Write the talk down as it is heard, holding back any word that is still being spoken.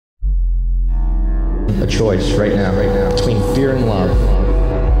a choice right now, between fear and love.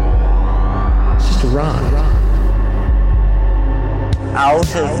 It's just a rock.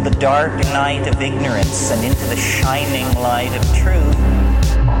 Out of the dark night of ignorance and into the shining light of truth.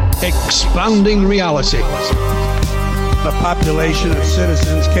 Expanding reality. A population of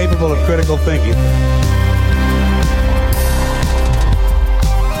citizens capable of critical thinking.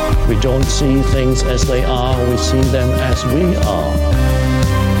 We don't see things as they are, we see them as we are.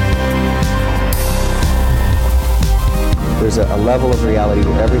 There's a level of reality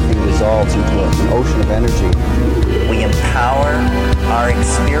where everything dissolves into an ocean of energy. We empower our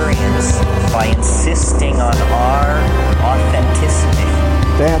experience by insisting on our authenticity.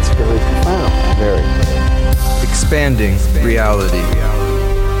 That's very profound. Very. Expanding reality.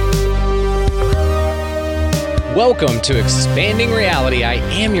 Welcome to Expanding Reality. I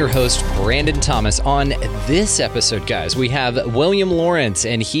am your host, Brandon Thomas. On this episode, guys, we have William Lawrence,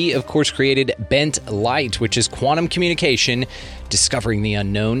 and he, of course, created Bent Light, which is quantum communication, discovering the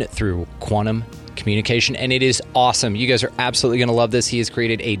unknown through quantum communication, and it is awesome. You guys are absolutely going to love this. He has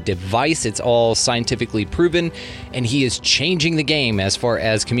created a device. It's all scientifically proven, and he is changing the game as far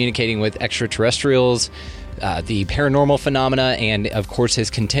as communicating with extraterrestrials, the paranormal phenomena, and of course his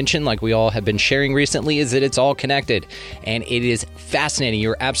contention, like we all have been sharing recently, is that it's all connected, and it is fascinating.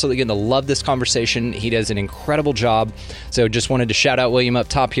 You're absolutely going to love this conversation. He does an incredible job, so just wanted to shout out William up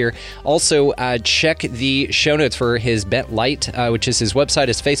top here. Also, check the show notes for his Bent Light, which is his website,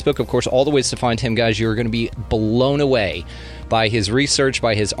 his Facebook, of course, all the ways to find him, guys. You're going to be blown away by his research,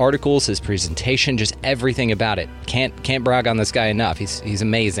 by his articles, his presentation, just everything about it. Can't brag on this guy enough. He's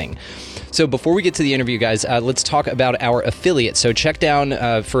amazing. So before we get to the interview, guys, let's talk about our affiliate. So check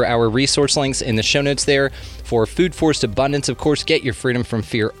down for our resource links in the show notes there. For Food Forced Abundance, of course, get your freedom from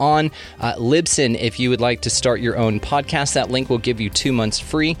fear on. Libsyn, if you would like to start your own podcast, that link will give you 2 months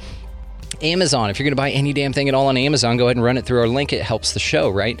free. Amazon, if you're going to buy any damn thing at all on Amazon, go ahead and run it through our link. It helps the show,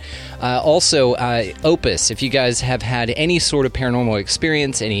 right? Also, Opus, if you guys have had any sort of paranormal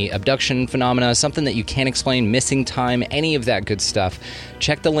experience, any abduction phenomena, something that you can't explain, missing time, any of that good stuff,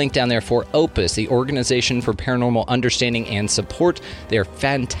 check the link down there for Opus, the Organization for Paranormal Understanding and Support. They're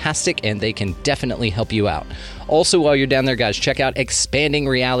fantastic, and they can definitely help you out. Also, while you're down there, guys, check out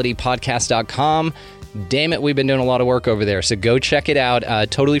expandingrealitypodcast.com. Damn it, we've been doing a lot of work over there, so go check it out.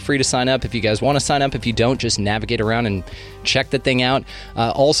 Totally free to sign up if you guys want to sign up. If you don't, just navigate around and check the thing out.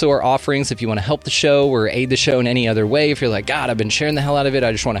 Also, our offerings, if you want to help the show or aid the show in any other way, if you're like, God, I've been sharing the hell out of it,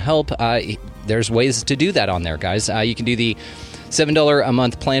 I just want to help, there's ways to do that on there, guys. You can do the $7 a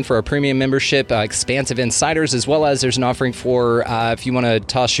month plan for our premium membership, Expansive Insiders, as well as there's an offering for if you want to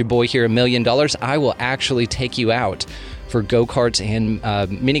toss your boy here $1 million, I will actually take you out for go-karts and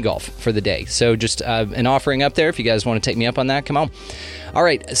mini golf for the day. So just an offering up there if you guys want to take me up on that. Come on. All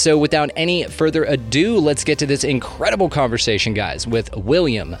right, so without any further ado, let's get to this incredible conversation, guys, with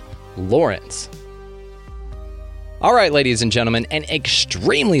William Lawrence. All right, ladies and gentlemen, an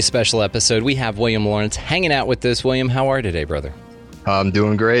extremely special episode. We have William Lawrence hanging out with us. William, how are you today, brother? I'm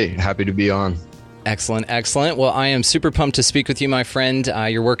doing great. Happy to be on. Excellent, excellent. Well, I am super pumped to speak with you, my friend.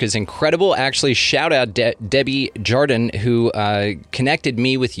 Your work is incredible. Actually, shout out Debbie Jardin, who connected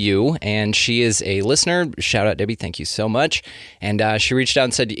me with you, and she is a listener. Shout out, Debbie. Thank you so much. And she reached out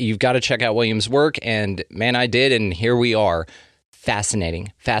and said, you've got to check out William's work, and man, I did, and here we are.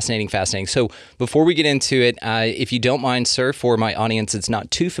 Fascinating. So before we get into it, if you don't mind, sir, for my audience that's not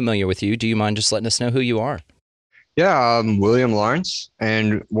too familiar with you, do you mind just letting us know who you are? Yeah, I'm William Lawrence,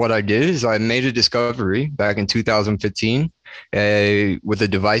 and what I did is I made a discovery back in 2015 with a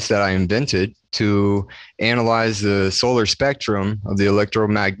device that I invented to analyze the solar spectrum of the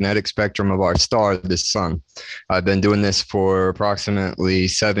electromagnetic spectrum of our star, the sun. I've been doing this for approximately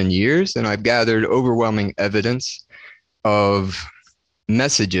 7 years, and I've gathered overwhelming evidence of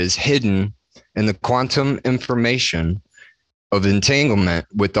messages hidden in the quantum information of entanglement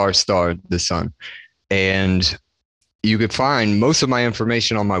with our star, the sun. And you could find most of my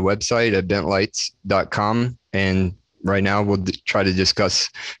information on my website at bentlights.com. And right now we'll try to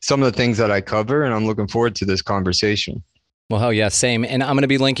discuss some of the things that I cover, and I'm looking forward to this conversation. Well, hell yeah, same. And I'm going to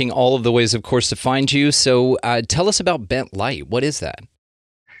be linking all of the ways, of course, to find you. So tell us about Bent Light. What is that?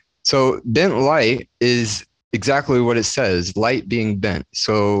 So Bent Light is exactly what it says, light being bent.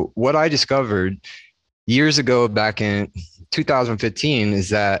 So what I discovered years ago back in 2015 is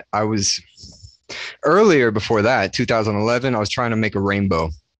that I was earlier before that, 2011, I was trying to make a rainbow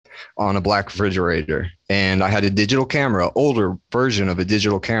on a black refrigerator, and I had a digital camera, older version of a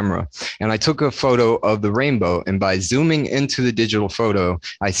digital camera, and I took a photo of the rainbow, and by zooming into the digital photo,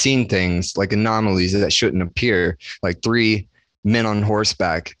 I seen things like anomalies that shouldn't appear, like three men on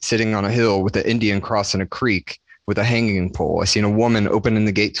horseback sitting on a hill with an Indian crossing a creek with a hanging pole. I seen a woman opening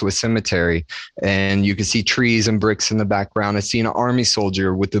the gate to a cemetery, and you could see trees and bricks in the background. I seen an army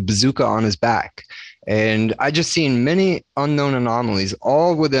soldier with a bazooka on his back. And I just seen many unknown anomalies,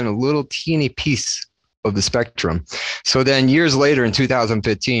 all within a little teeny piece of the spectrum. So then years later in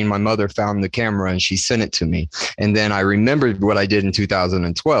 2015, my mother found the camera and she sent it to me. And then I remembered what I did in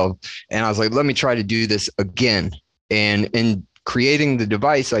 2012. And I was like, let me try to do this again. And in creating the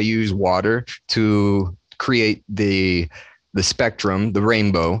device, I use water to create the spectrum, the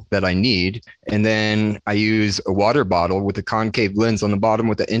rainbow that I need. And then I use a water bottle with a concave lens on the bottom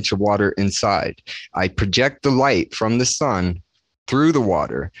with an inch of water inside. I project the light from the sun through the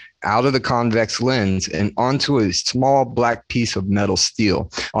water, out of the convex lens and onto a small black piece of metal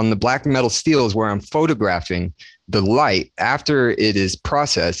steel. On the black metal steel is where I'm photographing the light after it is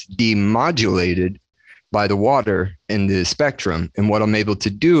processed, demodulated by the water in the spectrum. And what I'm able to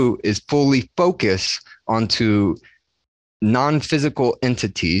do is fully focus onto non-physical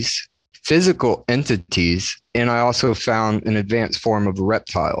entities, physical entities, and I also found an advanced form of a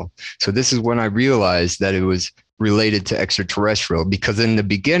reptile. So this is when I realized that it was related to extraterrestrial, because in the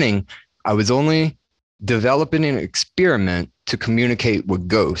beginning, I was only developing an experiment to communicate with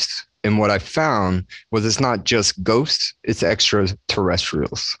ghosts. And what I found was it's not just ghosts, it's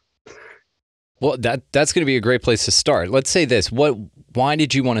extraterrestrials. Well, that's going to be a great place to start. Let's say this. Why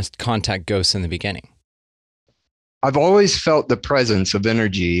did you want to contact ghosts in the beginning? I've always felt the presence of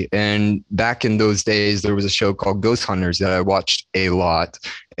energy. And back in those days, there was a show called Ghost Hunters that I watched a lot.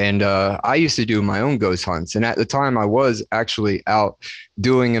 And I used to do my own ghost hunts. And at the time, I was actually out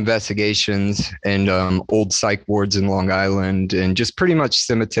doing investigations and old psych wards in Long Island and just pretty much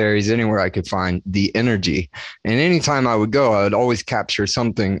cemeteries, anywhere I could find the energy. And anytime I would go, I would always capture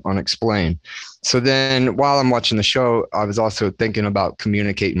something unexplained. So then while I'm watching the show, I was also thinking about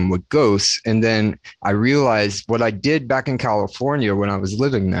communicating with ghosts. And then I realized what I did back in California when I was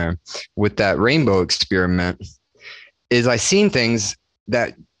living there with that rainbow experiment is I seen things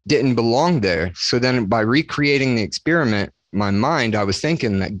that didn't belong there. So then by recreating the experiment, my mind, I was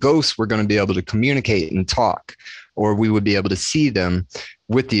thinking that ghosts were going to be able to communicate and talk, or we would be able to see them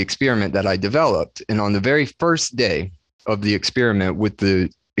with the experiment that I developed. And on the very first day of the experiment with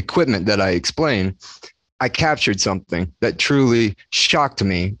the equipment that I explained, I captured something that truly shocked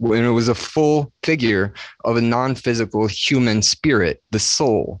me when it was a full figure of a non-physical human spirit, the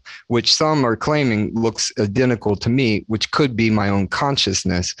soul, which some are claiming looks identical to me, which could be my own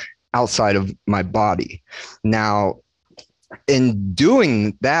consciousness outside of my body. Now, in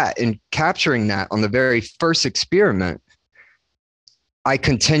doing that and capturing that on the very first experiment, I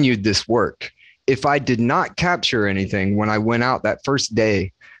continued this work. If I did not capture anything when I went out that first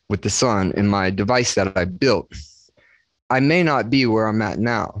day with the sun in my device that I built, I may not be where I'm at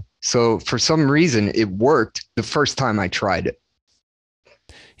now. So for some reason, it worked the first time I tried it.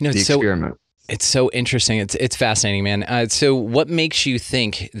 You know, the experiment. It's so interesting. It's fascinating, man. So what makes you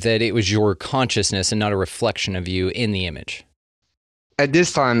think that it was your consciousness and not a reflection of you in the image? At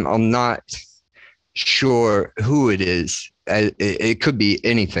this time, I'm not sure who it is. It could be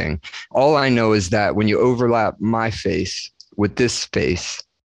anything. All I know is that when you overlap my face with this face,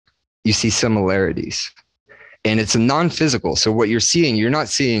 you see similarities. And it's a non-physical. So what you're seeing, you're not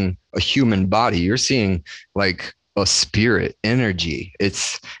seeing a human body. You're seeing like a spirit energy.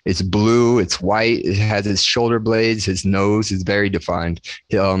 It's blue, it's white, it has his shoulder blades, his nose is very defined.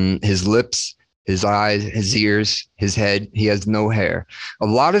 His lips, his eyes, his ears, his head, he has no hair. A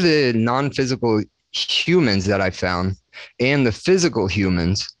lot of the non-physical humans that I found and the physical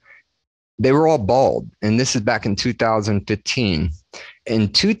humans, they were all bald. And this is back in 2015. In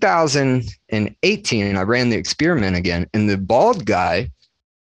 2018, I ran the experiment again, and the bald guy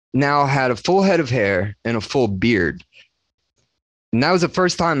now had a full head of hair and a full beard. And that was the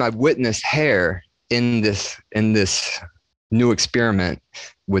first time I witnessed hair in this new experiment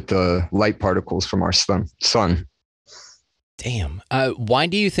with the light particles from our sun. Damn. Why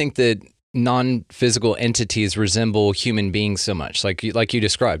do you think that non-physical entities resemble human beings so much, like you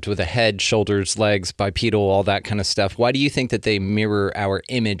described, with a head, shoulders, legs, bipedal, all that kind of stuff? Why do you think that they mirror our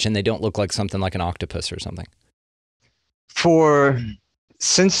image and they don't look like something like an octopus or something?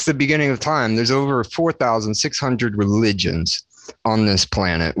 Since the beginning of time, there's over 4,600 religions on this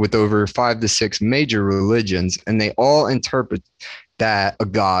planet, with over 5 to 6 major religions, and they all interpret that a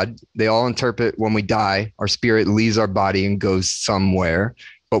god. They all interpret when we die, our spirit leaves our body and goes somewhere,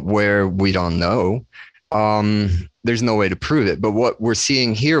 but where we don't know. There's no way to prove it. But what we're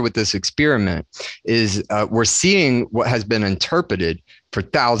seeing here with this experiment is we're seeing what has been interpreted for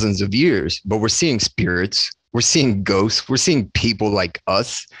thousands of years, but we're seeing spirits, We're seeing ghosts. We're seeing people like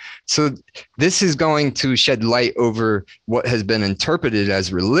us. So this is going to shed light over what has been interpreted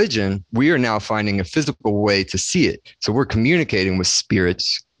as religion. We are now finding a physical way to see it. So we're communicating with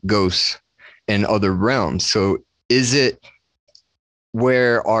spirits, ghosts, and other realms. So is it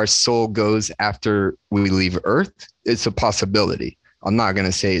where our soul goes after we leave Earth? It's a possibility. I'm not going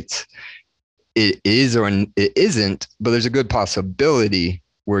to say it is or it isn't, but there's a good possibility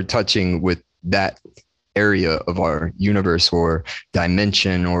we're touching with that area of our universe or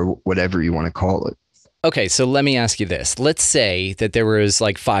dimension or whatever you want to call it. Okay, so let me ask you this. Let's say that there was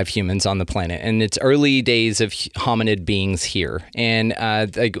like 5 humans on the planet, and it's early days of hominid beings here, and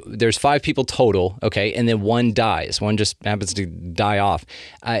there's 5 people total, okay, and then one dies. One just happens to die off,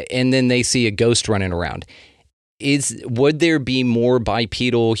 and then they see a ghost running around. Would there be more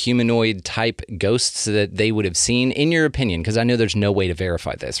bipedal humanoid type ghosts that they would have seen, in your opinion? Because I know there's no way to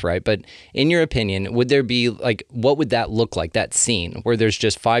verify this, right? But in your opinion, would there be, like, what would that look like, that scene where there's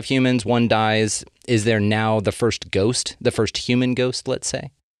just 5 humans, one dies? Is there now the first ghost, the first human ghost, let's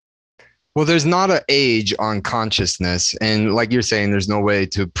say? Well, there's not an age on consciousness. And like you're saying, there's no way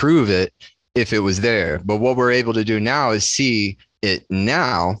to prove it if it was there. But what we're able to do now is see it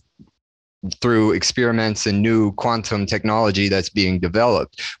now through experiments and new quantum technology that's being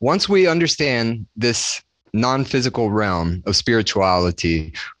developed. Once we understand this non-physical realm of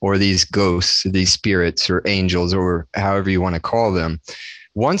spirituality, or these ghosts, these spirits or angels, or however you want to call them,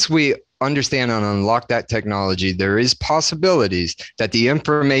 once we understand and unlock that technology, there is possibilities that the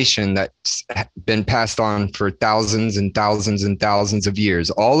information that's been passed on for thousands and thousands and thousands of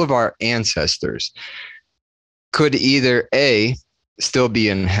years, all of our ancestors, could either A, still be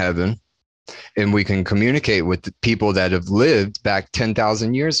in heaven, and we can communicate with the people that have lived back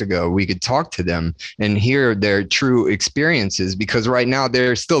 10,000 years ago. We could talk to them and hear their true experiences, because right now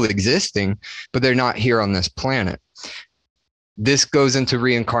they're still existing, but they're not here on this planet. This goes into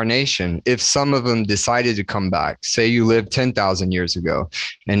reincarnation. If some of them decided to come back, say you lived 10,000 years ago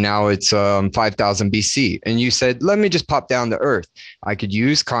and now it's 5,000 BC, and you said, let me just pop down to Earth. I could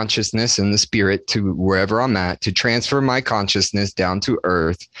use consciousness and the spirit to wherever I'm at to transfer my consciousness down to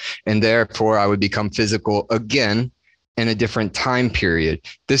Earth. And therefore I would become physical again in a different time period.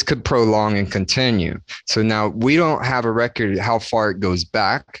 This could prolong and continue. So now we don't have a record how far it goes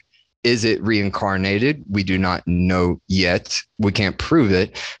back. Is it reincarnated? We do not know yet. We can't prove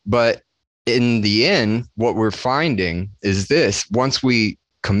it. But in the end, what we're finding is this: once we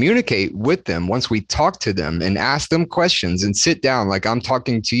communicate with them, once we talk to them and ask them questions and sit down, like I'm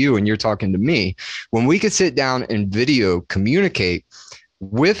talking to you and you're talking to me, when we could sit down and video communicate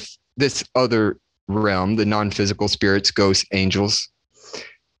with this other realm, the non-physical spirits, ghosts, angels,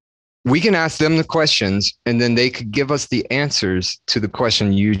 we can ask them the questions, and then they could give us the answers to the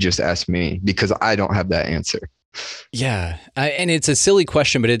question you just asked me, because I don't have that answer. Yeah. And it's a silly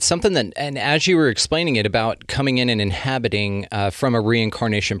question, but it's something that, and as you were explaining it about coming in and inhabiting from a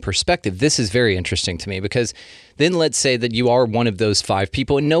reincarnation perspective, this is very interesting to me, because then let's say that you are one of those 5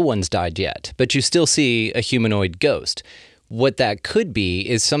 people and no one's died yet, but you still see a humanoid ghost. What that could be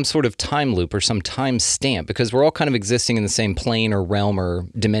is some sort of time loop or some time stamp, because we're all kind of existing in the same plane or realm or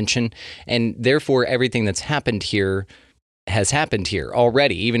dimension. And therefore, everything that's happened here has happened here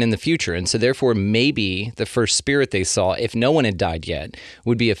already, even in the future. And so therefore, maybe the first spirit they saw, if no one had died yet,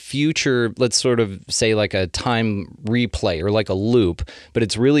 would be a future, let's sort of say like a time replay or like a loop, but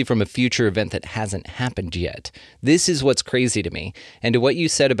it's really from a future event that hasn't happened yet. This is what's crazy to me. And to what you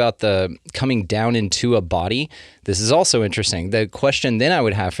said about the coming down into a body, this is also interesting. The question then I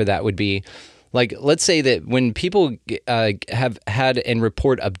would have for that would be, like, let's say that when people have had and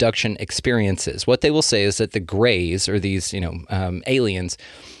report abduction experiences, what they will say is that the Greys, or these, aliens,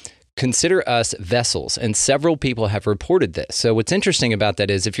 consider us vessels, and several people have reported this. So what's interesting about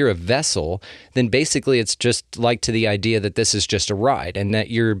that is if you're a vessel, then basically it's just like to the idea that this is just a ride, and that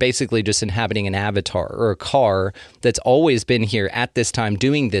you're basically just inhabiting an avatar or a car that's always been here at this time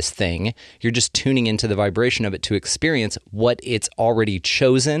doing this thing. You're just tuning into the vibration of it to experience what it's already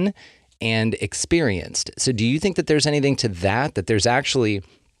chosen and experienced. So do you think that there's anything to that there's actually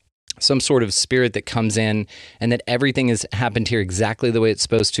some sort of spirit that comes in and that everything has happened here exactly the way it's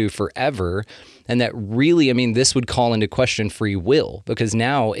supposed to forever? And that really, this would call into question free will, because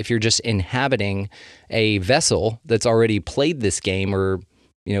now if you're just inhabiting a vessel that's already played this game or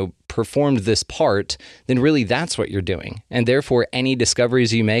performed this part, then really that's what you're doing. And therefore, any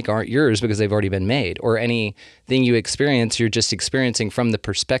discoveries you make aren't yours because they've already been made, or anything everything you experience, you're just experiencing from the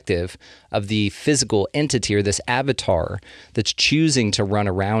perspective of the physical entity or this avatar that's choosing to run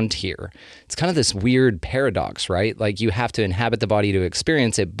around here. It's kind of this weird paradox, right? Like you have to inhabit the body to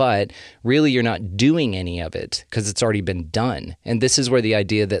experience it, but really you're not doing any of it because it's already been done. And this is where the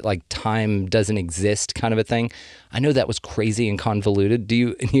idea that like time doesn't exist kind of a thing. I know that was crazy and convoluted.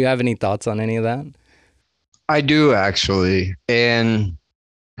 Do you have any thoughts on any of that? I do, actually. And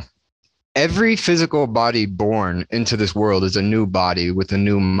every physical body born into this world is a new body with a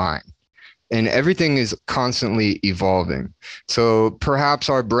new mind. And everything is constantly evolving. So perhaps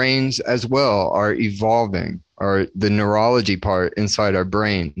our brains as well are evolving, or the neurology part inside our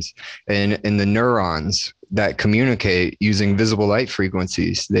brains and the neurons that communicate using visible light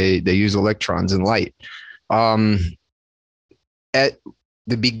frequencies. They use electrons and light. At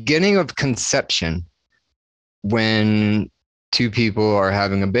the beginning of conception, when two people are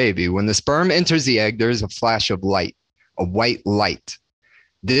having a baby, when the sperm enters the egg, there's a flash of light, a white light.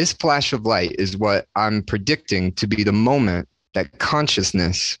 This flash of light is what I'm predicting to be the moment that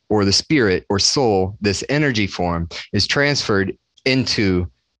consciousness or the spirit or soul, this energy form, is transferred into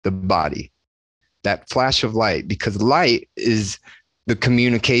the body. That flash of light, because light is the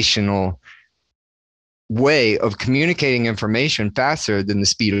communicational way of communicating information faster than the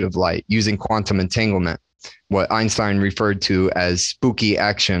speed of light using quantum entanglement, what Einstein referred to as spooky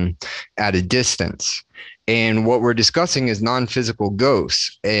action at a distance. And what we're discussing is non-physical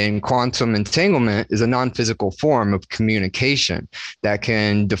ghosts, and quantum entanglement is a non-physical form of communication that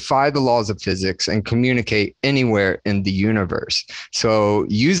can defy the laws of physics and communicate anywhere in the universe. So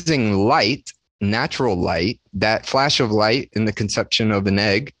using light, natural light, that flash of light in the conception of an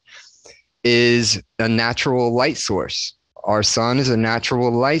egg is a natural light source. Our sun is a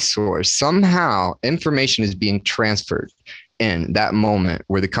natural light source. Somehow information is being transferred in that moment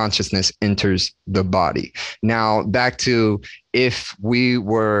where the consciousness enters the body. Now, back to if we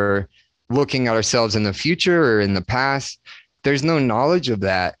were looking at ourselves in the future or in the past, there's no knowledge of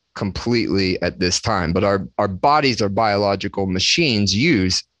that completely at this time, but our bodies are biological machines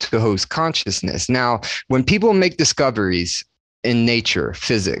used to host consciousness. Now, when people make discoveries in nature,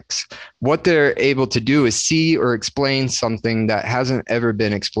 physics, what they're able to do is see or explain something that hasn't ever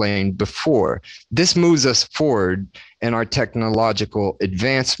been explained before. This moves us forward in our technological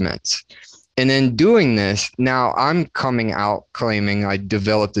advancements. And in doing this, now I'm coming out claiming I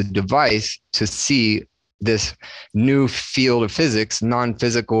developed a device to see this new field of physics,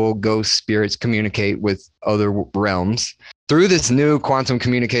 non-physical ghost spirits communicate with other realms. Through this new quantum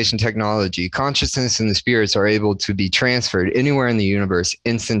communication technology, consciousness and the spirits are able to be transferred anywhere in the universe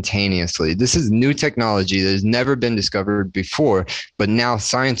instantaneously. This is new technology that has never been discovered before, but now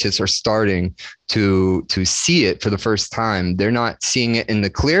scientists are starting to see it for the first time. They're not seeing it in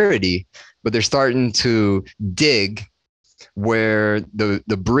the clarity, but they're starting to dig where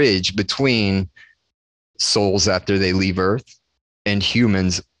the bridge between souls after they leave Earth and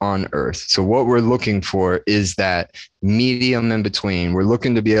humans on Earth. So what we're looking for is that medium in between. We're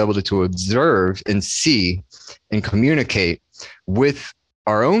looking to be able to observe and see and communicate with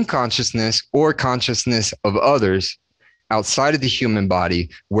our own consciousness or consciousness of others outside of the human body,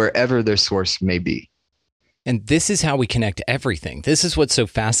 wherever their source may be. And this is how we connect everything. This is what's so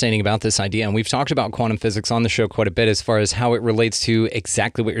fascinating about this idea. And we've talked about quantum physics on the show quite a bit as far as how it relates to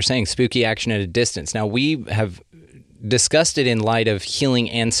exactly what you're saying, spooky action at a distance. Now, we have discussed it in light of healing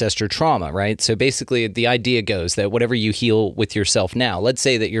ancestor trauma, right? So basically, the idea goes that whatever you heal with yourself now, let's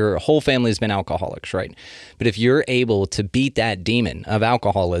say that your whole family has been alcoholics, right? But if you're able to beat that demon of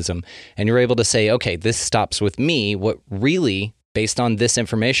alcoholism and you're able to say, okay, this stops with me, what really, based on this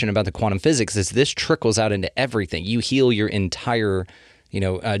information about the quantum physics, is this trickles out into everything. You heal your entire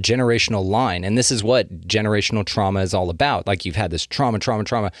generational line. And this is what generational trauma is all about. Like you've had this trauma,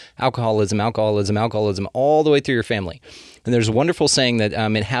 alcoholism, all the way through your family. And there's a wonderful saying that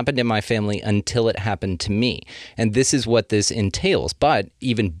it happened in my family until it happened to me. And this is what this entails. But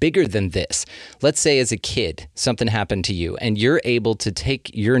even bigger than this, let's say as a kid, something happened to you and you're able to take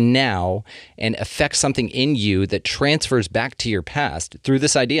your now and affect something in you that transfers back to your past through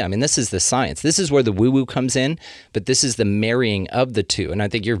this idea. I mean, this is the science. This is where the woo-woo comes in, but this is the marrying of the two. And I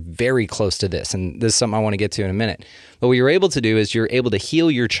think you're very close to this. And this is something I want to get to in a minute. But what you're able to do is you're able to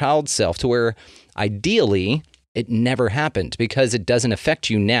heal your child self to where ideally it never happened, because it doesn't affect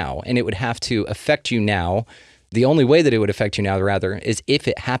you now, and it would have to affect you now. The only way that it would affect you now, rather, is if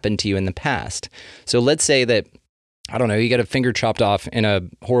it happened to you in the past. So let's say that I don't know, you got a finger chopped off in a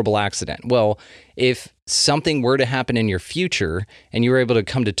horrible accident. Well, if something were to happen in your future and you were able to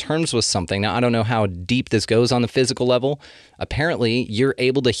come to terms with something, now I don't know how deep this goes on the physical level. Apparently, you're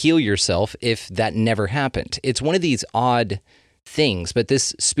able to heal yourself if that never happened. It's one of these odd things, but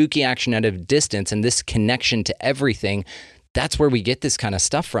this spooky action at a distance and this connection to everything, that's where we get this kind of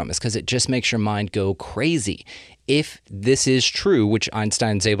stuff from, is because it just makes your mind go crazy. If this is true, which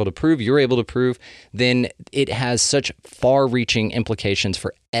Einstein's able to prove, you're able to prove, then it has such far-reaching implications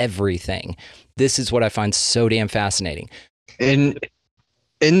for everything. This is what I find so damn fascinating. In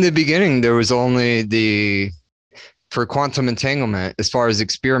the beginning, there was only for quantum entanglement, as far as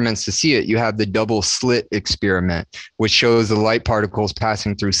experiments to see it, you have the double slit experiment, which shows the light particles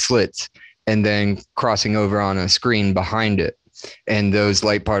passing through slits and then crossing over on a screen behind it. And those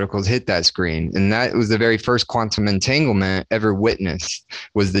light particles hit that screen. And that was the very first quantum entanglement ever witnessed,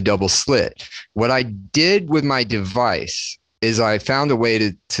 was the double slit. What I did with my device is I found a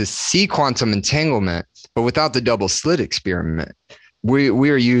way to see quantum entanglement, but without the double slit experiment. We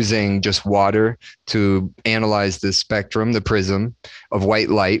are using just water to analyze the spectrum, the prism of white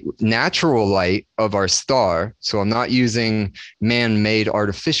light, natural light of our star. So I'm not using man-made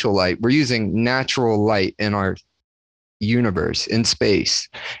artificial light. We're using natural light in our universe, in space.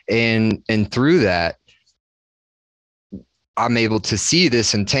 And through that, I'm able to see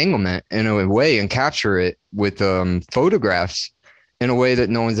this entanglement in a way and capture it with photographs in a way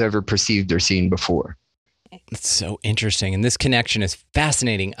that no one's ever perceived or seen before. It's so interesting. And this connection is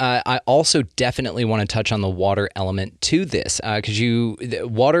fascinating. I also definitely want to touch on the water element to this, because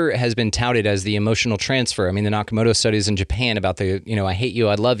water has been touted as the emotional transfer. I mean, the Nakamoto studies in Japan about the, I hate you,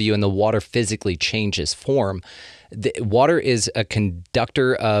 I love you, and the water physically changes form. The water is a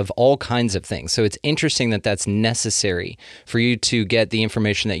conductor of all kinds of things. So it's interesting that that's necessary for you to get the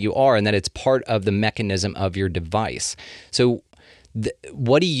information that you are, and that it's part of the mechanism of your device. So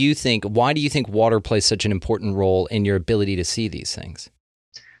what do you think? Why do you think water plays such an important role in your ability to see these things?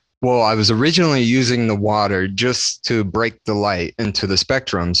 Well, I was originally using the water just to break the light into the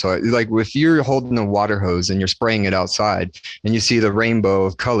spectrum. So like if you're holding a water hose and you're spraying it outside and you see the rainbow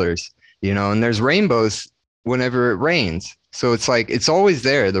of colors, and there's rainbows whenever it rains. So it's like, it's always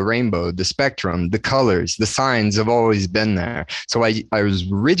there, the rainbow, the spectrum, the colors, the signs have always been there. So I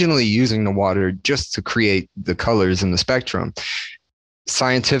was originally using the water just to create the colors in the spectrum.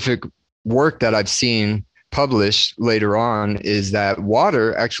 Scientific work that I've seen published later on is that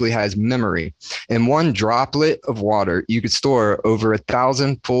water actually has memory. In one droplet of water, you could store over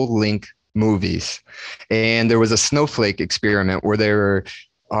 1,000 full-length movies. And there was a snowflake experiment where they were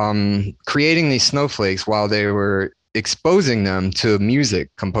creating these snowflakes while they were exposing them to music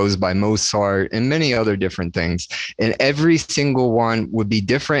composed by Mozart and many other different things. And every single one would be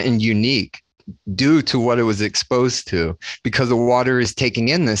different and unique due to what it was exposed to, because the water is taking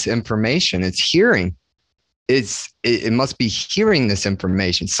in this information. It's hearing. It must be hearing this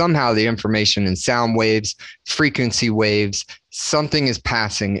information. Somehow the information in sound waves, frequency waves, something is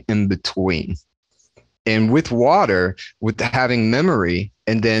passing in between. And with water, with having memory,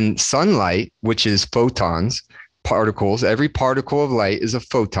 and then sunlight, which is photons, particles, every particle of light is a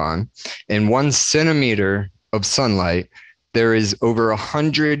photon. And 1 centimeter of sunlight, there is over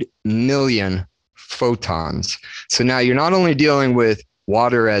 100 million photons. So now you're not only dealing with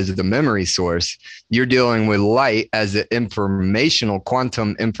water as the memory source, you're dealing with light as the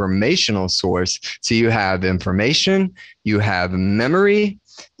quantum informational source. So you have information, you have memory.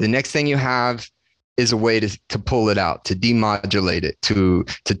 The next thing you have is a way to pull it out, to demodulate it, to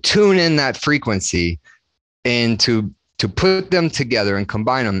tune in that frequency, and to put them together and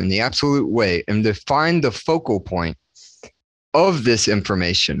combine them in the absolute way, and to find the focal point of this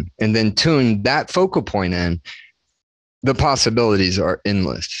information and then tune that focal point in. The possibilities are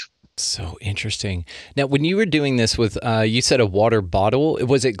endless. So interesting. Now, when you were doing this with, you said a water bottle,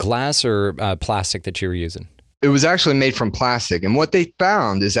 was it glass or plastic that you were using? It was actually made from plastic. And what they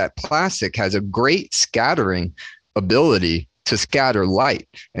found is that plastic has a great scattering ability to scatter light.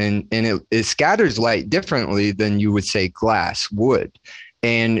 And it scatters light differently than you would say glass would.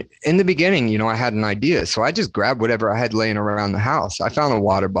 And in the beginning, I had an idea. So I just grabbed whatever I had laying around the house. I found a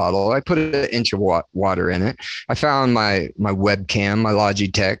water bottle. I put an inch of water in it. I found my webcam, my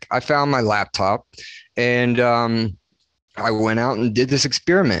Logitech. I found my laptop. And I went out and did this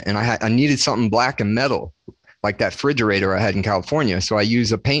experiment. And I needed something black and metal, like that refrigerator I had in California. So I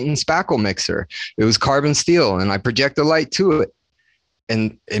used a paint and spackle mixer. It was carbon steel, and I projected light to it.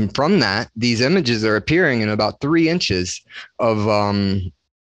 And from that, these images are appearing in about 3 inches of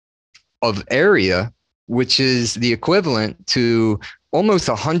area, which is the equivalent to almost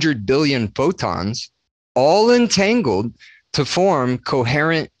 100 billion photons all entangled to form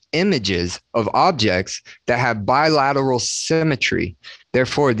coherent images of objects that have bilateral symmetry.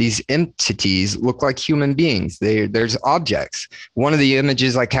 Therefore, these entities look like human beings. There's objects. One of the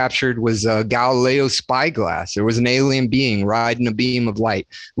images I captured was Galileo's spyglass. There was an alien being riding a beam of light,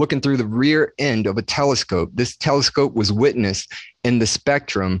 looking through the rear end of a telescope. This telescope was witnessed in the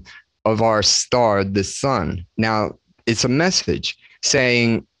spectrum of our star, the sun. Now, it's a message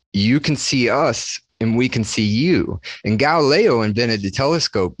saying you can see us and we can see you. And Galileo invented the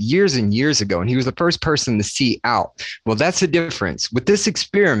telescope years and years ago, and he was the first person to see out. Well, that's the difference. With this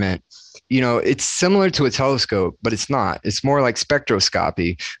experiment, it's similar to a telescope, but it's not. It's more like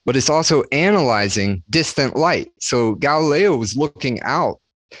spectroscopy, but it's also analyzing distant light. So Galileo was looking out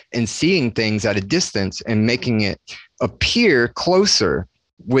and seeing things at a distance and making it appear closer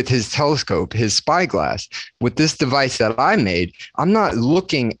with his telescope, his spyglass. With this device that I made, I'm not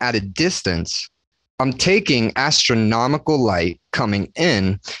looking at a distance. I'm taking astronomical light coming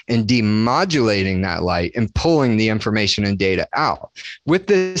in and demodulating that light and pulling the information and data out. With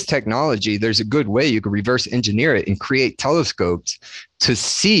this technology, there's a good way you could reverse engineer it and create telescopes to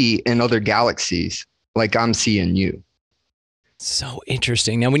see in other galaxies like I'm seeing you. So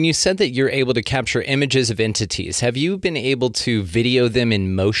interesting. Now, when you said that you're able to capture images of entities, have you been able to video them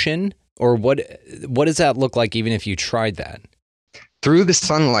in motion? Or what does that look like even if you tried that? Through the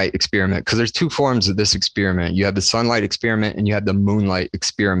sunlight experiment, because there's two forms of this experiment. You have the sunlight experiment and you have the moonlight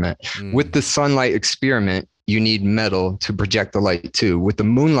experiment. With the sunlight experiment, you need metal to project the light to. With the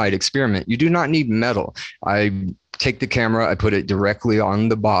moonlight experiment, you do not need metal. I take the camera, I put it directly on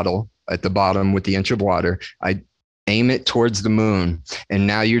the bottle at the bottom with the inch of water. I aim it towards the moon. And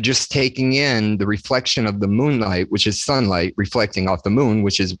now you're just taking in the reflection of the moonlight, which is sunlight reflecting off the moon,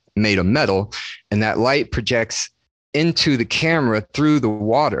 which is made of metal. And that light projects into the camera through the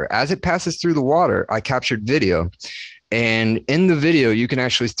water. As it passes through the water, I captured video. And in the video, you can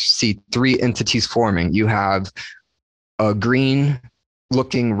actually see three entities forming. You have a green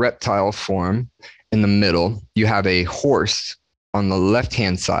looking reptile form in the middle. You have a horse on the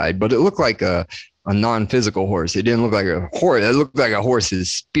left-hand side, but it looked like a non-physical horse. It didn't look like a horse. It looked like a horse's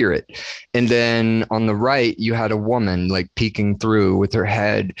spirit. And then on the right, you had a woman like peeking through with her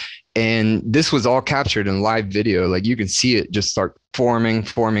head. And this was all captured in live video. Like you can see it just start forming.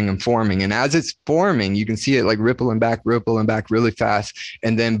 And as it's forming, you can see it like rippling back really fast.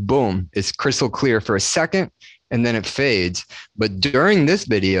 And then boom, it's crystal clear for a second and then it fades. But during this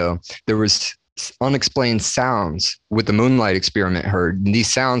video, there was unexplained sounds with the moonlight experiment heard. And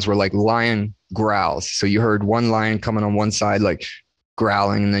these sounds were like lion growls. So you heard one lion coming on one side, like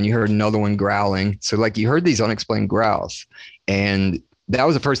growling, and then you heard another one growling. So like you heard these unexplained growls. And that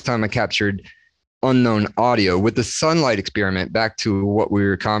was the first time I captured unknown audio. With the sunlight experiment, back to what we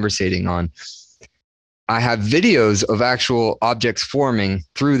were conversating on, I have videos of actual objects forming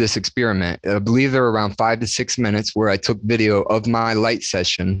through this experiment. I believe they're around 5 to 6 minutes where I took video of my light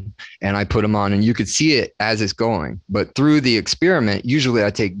session and I put them on and you could see it as it's going. But through the experiment, usually I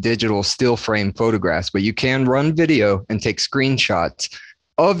take digital still frame photographs, but you can run video and take screenshots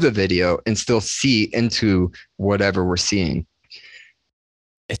of the video and still see into whatever we're seeing.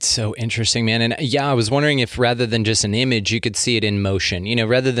 It's so interesting, man. And yeah, I was wondering if rather than just an image, you could see it in motion,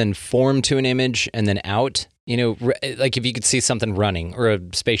 rather than form to an image and then out, like if you could see something running or a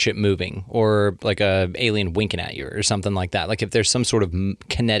spaceship moving or like a alien winking at you or something like that. Like if there's some sort of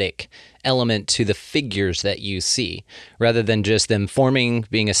kinetic element to the figures that you see, rather than just them forming,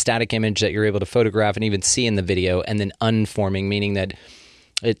 being a static image that you're able to photograph and even see in the video, and then unforming, meaning that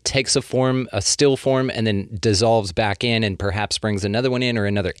it takes a form, a still form, and then dissolves back in and perhaps brings another one in or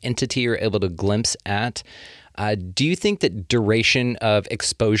another entity you're able to glimpse at. Do you think that duration of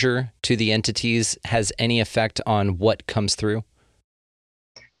exposure to the entities has any effect on what comes through?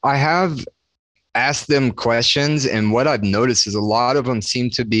 I have asked them questions, and what I've noticed is a lot of them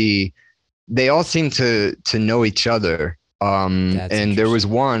they all seem to know each other. And there was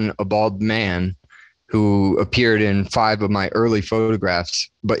one, a bald man, who appeared in 5 of my early photographs,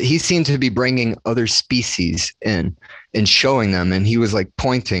 but he seemed to be bringing other species in and showing them. And he was like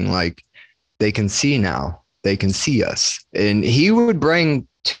pointing like, they can see now, they can see us. And he would bring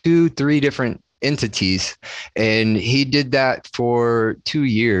 2-3 different entities. And he did that for 2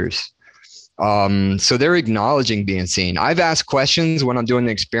 years. So they're acknowledging being seen. I've asked questions when I'm doing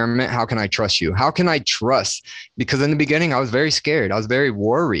the experiment. How can I trust you? How can I trust? Because in the beginning, I was very scared. I was very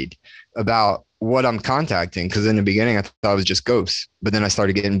worried about what I'm contacting, because in the beginning I thought it was just ghosts, but then I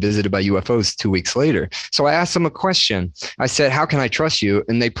started getting visited by UFOs 2 weeks later. So I asked them a question. I said, how can I trust you?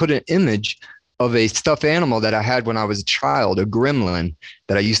 And they put an image of a stuffed animal that I had when I was a child, a gremlin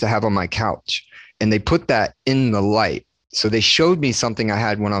that I used to have on my couch. and they put that in the light. So they showed me something I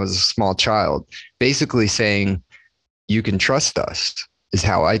had when I was a small child, basically saying, you can trust us, is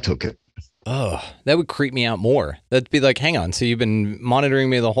how I took it. Oh, that would creep me out more. That'd be like, hang on. So you've been monitoring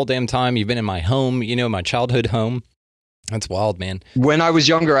me the whole damn time. You've been in my home, my childhood home. That's wild, man. When I was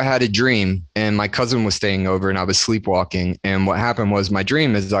younger, I had a dream and my cousin was staying over and I was sleepwalking. And what happened was my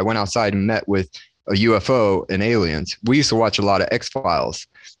dream is I went outside and met with a UFO and aliens. We used to watch a lot of X-Files.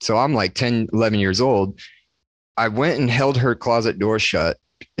 So I'm like 10, 11 years old. I went and held her closet door shut.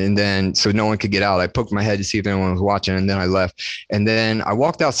 And then, so no one could get out, I poked my head to see if anyone was watching, and then I left. And then I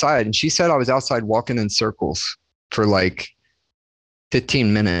walked outside, and she said I was outside walking in circles for like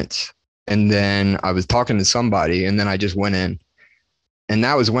 15 minutes. And then I was talking to somebody, and then I just went in. And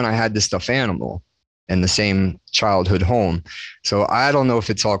that was when I had the stuffed animal in the same childhood home. So I don't know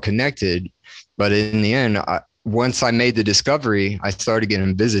if it's all connected, but in the end, once I made the discovery, I started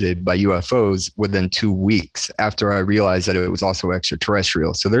getting visited by UFOs within 2 weeks after I realized that it was also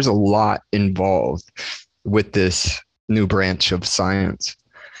extraterrestrial. So there's a lot involved with this new branch of science.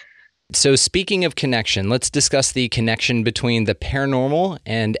 So speaking of connection, let's discuss the connection between the paranormal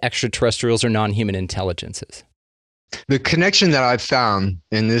and extraterrestrials or non-human intelligences. The connection that I've found,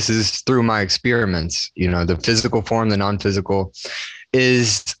 and this is through my experiments, the physical form, the non-physical,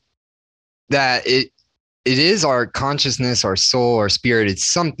 is that it is our consciousness, our soul, our spirit. It's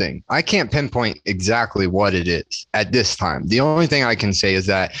something. I can't pinpoint exactly what it is at this time. The only thing I can say is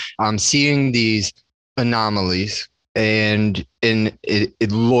that I'm seeing these anomalies, and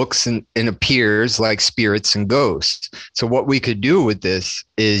it looks and appears like spirits and ghosts. So what we could do with this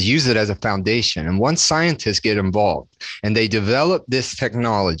is use it as a foundation. And once scientists get involved and they develop this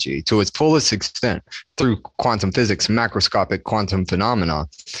technology to its fullest extent through quantum physics, macroscopic quantum phenomena,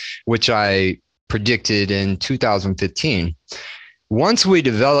 which I predicted in 2015. Once we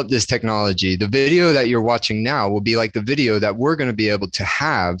develop this technology, the video that you're watching now will be like the video that we're going to be able to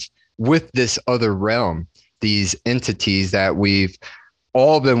have with this other realm, these entities that we've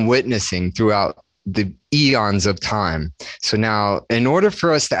all been witnessing throughout the eons of time. So now, in order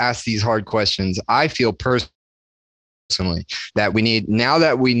for us to ask these hard questions, I feel personally that now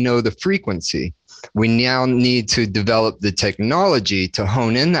that we know the frequency, we now need to develop the technology to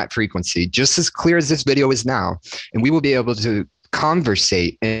hone in that frequency, just as clear as this video is now. And we will be able to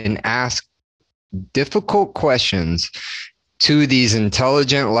conversate and ask difficult questions to these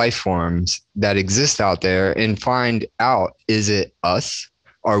intelligent life forms that exist out there and find out, is it us?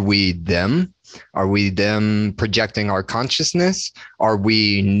 Are we them? Are we them projecting our consciousness? Are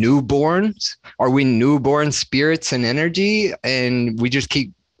we newborns? Are we newborn spirits and energy? And we just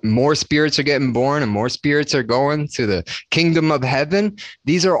keep, more spirits are getting born and more spirits are going to the kingdom of heaven.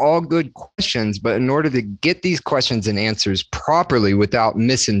 These are all good questions, but in order to get these questions and answers properly without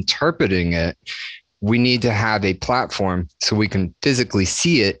misinterpreting it, we need to have a platform so we can physically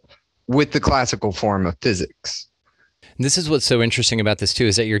see it with the classical form of physics. This is what's so interesting about this too,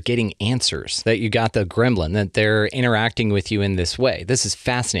 is that you're getting answers, that you got the gremlin, that they're interacting with you in this way. This is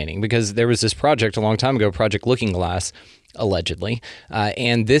fascinating because there was this project a long time ago, Project Looking Glass, allegedly.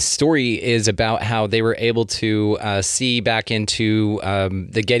 And this story is about how they were able to see back into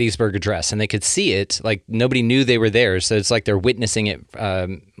the Gettysburg Address, and they could see it like nobody knew they were there. So it's like they're witnessing it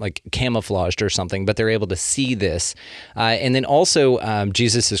like camouflaged or something, but they're able to see this. And then also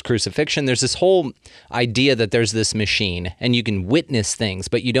Jesus' crucifixion. There's this whole idea that there's this machine and you can witness things,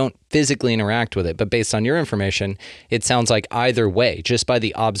 but you don't physically interact with it. But based on your information, it sounds like either way, just by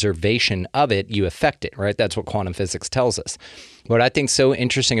the observation of it, you affect it, right? That's what quantum physics tells us. What I think is so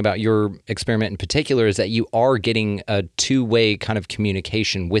interesting about your experiment in particular is that you are getting a two-way kind of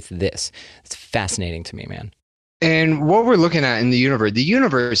communication with this. It's fascinating to me, man. And what we're looking at in the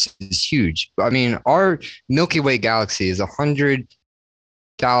universe is huge. I mean, our Milky Way galaxy is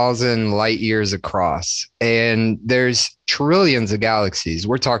 100,000 light years across, and there's trillions of galaxies.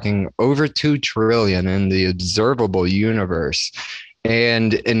 We're talking over 2 trillion in the observable universe.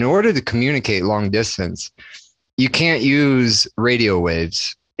 And in order to communicate long distance, you can't use radio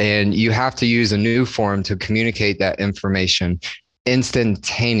waves, and you have to use a new form to communicate that information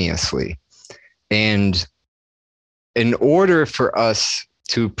instantaneously. And in order for us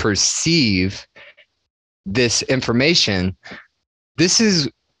to perceive this information, this is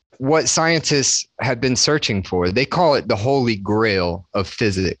what scientists have been searching for. They call it the holy grail of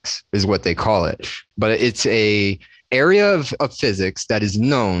physics, is what they call it. But it's a area of physics that is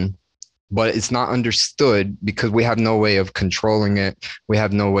known, but it's not understood because we have no way of controlling it. We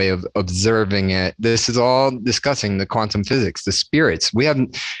have no way of observing it. This is all discussing the quantum physics, the spirits. We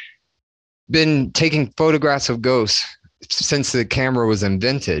haven't been taking photographs of ghosts since the camera was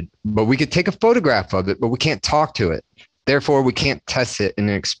invented, but we could take a photograph of it, but we can't talk to it. Therefore, we can't test it in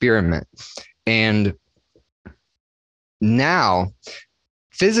an experiment. And now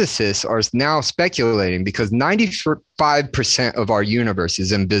physicists are now speculating, because 95% of our universe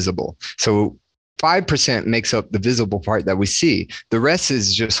is invisible. So 5% makes up the visible part that we see. The rest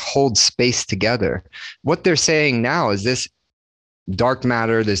is just holds space together. What they're saying now is this dark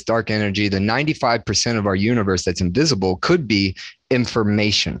matter, this dark energy, the 95% of our universe that's invisible could be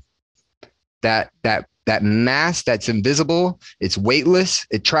information. That mass that's invisible, it's weightless,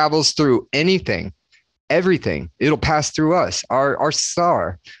 it travels through anything, everything. It'll pass through us. Our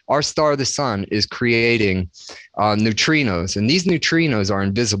star, the sun, is creating neutrinos, and these neutrinos are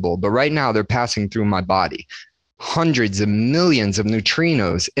invisible, but right now they're passing through my body. Hundreds of millions of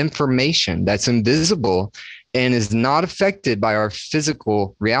neutrinos, information that's invisible and is not affected by our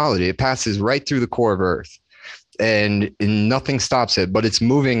physical reality. It passes right through the core of Earth, and nothing stops it, but it's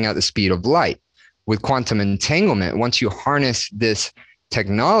moving at the speed of light. With quantum entanglement, once you harness this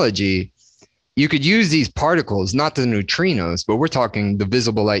technology, you could use these particles, not the neutrinos, but we're talking the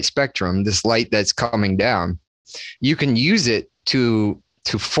visible light spectrum, this light that's coming down. You can use it to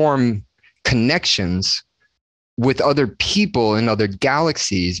form connections with other people in other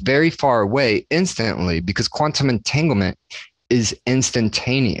galaxies very far away instantly, because quantum entanglement is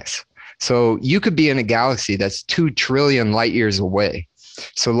instantaneous. So you could be in a galaxy that's 2 trillion light years away.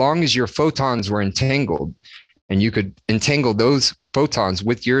 So long as your photons were entangled, and you could entangle those photons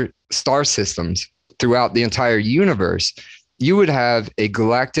with your star systems throughout the entire universe, you would have a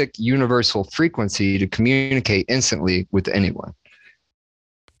galactic universal frequency to communicate instantly with anyone.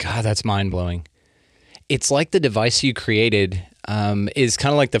 God, that's mind-blowing. It's like the device you created is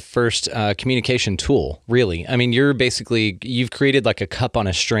kind of like the first communication tool, really. I mean, you've created like a cup on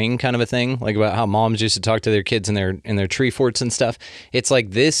a string kind of a thing, like about how moms used to talk to their kids in their tree forts and stuff. It's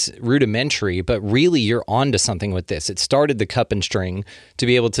like this rudimentary, but really you're onto something with this. It started the cup and string to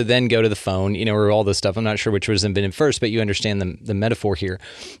be able to then go to the phone, or all this stuff. I'm not sure which was invented first, but you understand the metaphor here,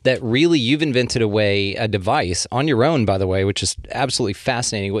 that really you've invented a device on your own, by the way, which is absolutely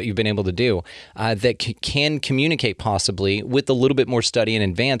fascinating what you've been able to do, that can communicate possibly with a little bit more study in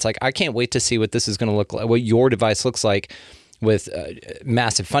advance. Like, I can't wait to see what this is going to look like, what your device looks like with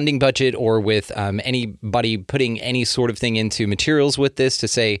massive funding budget, or with anybody putting any sort of thing into materials with this to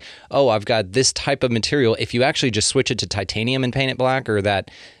say, oh, I've got this type of material. If you actually just switch it to titanium and paint it black, or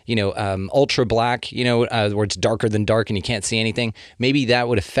that, ultra black, where it's darker than dark and you can't see anything, maybe that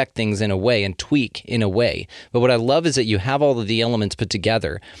would affect things in a way and tweak in a way. But what I love is that you have all of the elements put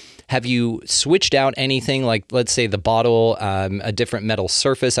together. Have you switched out anything, like, let's say, the bottle, a different metal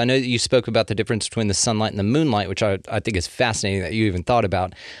surface? I know that you spoke about the difference between the sunlight and the moonlight, which I think is fascinating that you even thought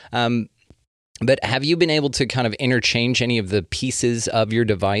about. But have you been able to kind of interchange any of the pieces of your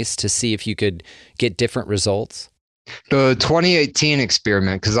device to see if you could get different results? The 2018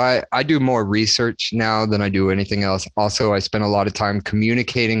 experiment, because I do more research now than I do anything else. Also, I spent a lot of time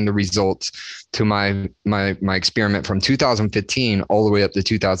communicating the results to my experiment from 2015 all the way up to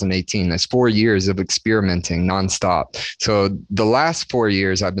 2018. That's 4 years of experimenting nonstop. So the last 4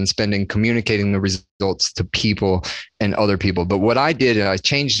 years I've been spending communicating the results to people and other people. But what I did, I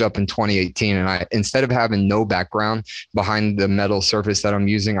changed up in 2018, and instead of having no background behind the metal surface that I'm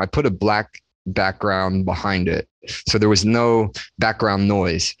using, I put a black background behind it. So there was no background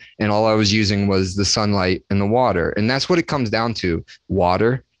noise, and all I was using was the sunlight and the water. And that's what it comes down to: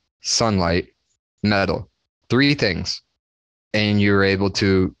 water, sunlight, metal. 3 things. And you're able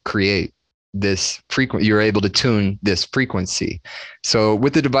to create this you're able to tune this frequency. So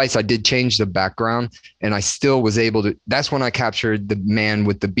with the device, I did change the background, and I still was able to, that's when I captured the man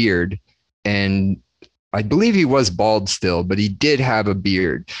with the beard. And I believe he was bald still, but he did have a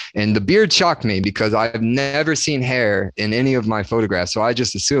beard. And the beard shocked me because I've never seen hair in any of my photographs. So I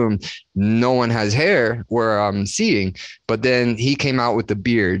just assumed no one has hair where I'm seeing. But then he came out with the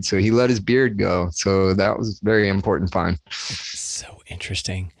beard. So he let his beard go. So that was a very important find. So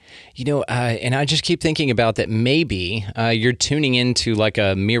interesting. And I just keep thinking about that. Maybe you're tuning into like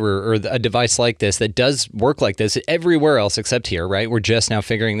a mirror or a device like this that does work like this everywhere else except here, right? We're just now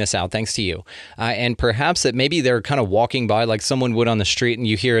figuring this out thanks to you. And perhaps that maybe they're kind of walking by like someone would on the street, and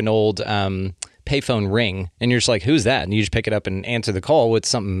you hear an old payphone ring, and you're just like, who's that? And you just pick it up and answer the call with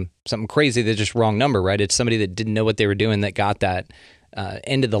something crazy that's just wrong number, right? It's somebody that didn't know what they were doing that got that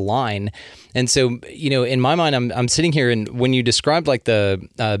end of the line. And so, in my mind, I'm sitting here, and when you described like the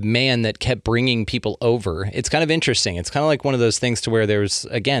man that kept bringing people over, it's kind of interesting. It's kind of like one of those things to where there's,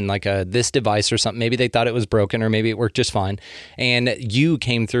 again, like this device or something. Maybe they thought it was broken, or maybe it worked just fine, and you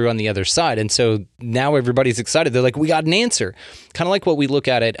came through on the other side. And so now everybody's excited. They're like, we got an answer. Kind of like what we look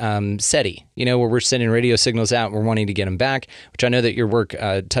at SETI, where we're sending radio signals out and we're wanting to get them back, which I know that your work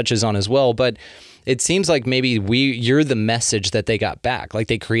touches on as well. But it seems like maybe you're the message that they got back. Like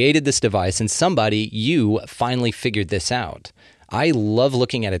they created this device and you finally figured this out. I love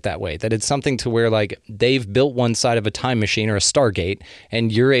looking at it that way, that it's something to where like they've built one side of a time machine or a Stargate,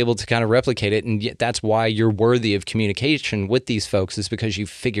 and you're able to kind of replicate it. And that's why you're worthy of communication with these folks, is because you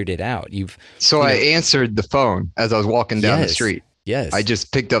figured it out. I answered the phone as I was walking down the street. Yes. I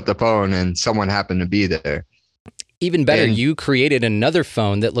just picked up the phone and someone happened to be there. Even better, you created another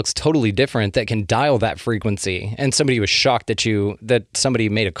phone that looks totally different that can dial that frequency, and somebody was shocked that somebody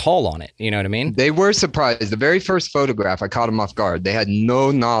made a call on it. You know what I mean? They were surprised. The very first photograph, I caught them off guard. They had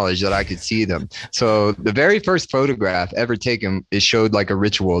no knowledge that I could see them. So the very first photograph ever taken, it showed like a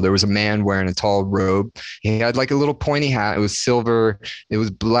ritual. There was a man wearing a tall robe. He had like a little pointy hat. It was silver. It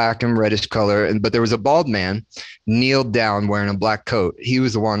was black and reddish color. But there was a bald man kneeled down wearing a black coat. He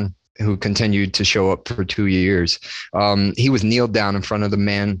was the one who continued to show up for 2 years. He was kneeled down in front of the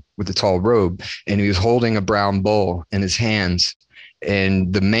man with the tall robe, and he was holding a brown bowl in his hands.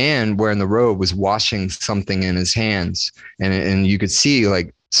 And the man wearing the robe was washing something in his hands. And you could see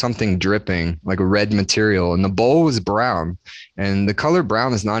like something dripping, like a red material. And the bowl was brown. And the color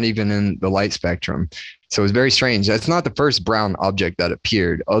brown is not even in the light spectrum. So it's very strange. That's not the first brown object that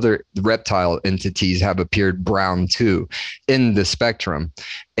appeared. Other reptile entities have appeared brown too in the spectrum.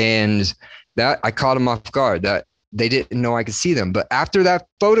 And that I caught them off guard, that they didn't know I could see them. But after that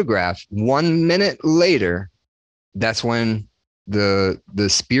photograph, 1 minute later, that's when the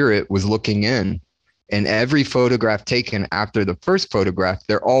spirit was looking in. And every photograph taken after the first photograph,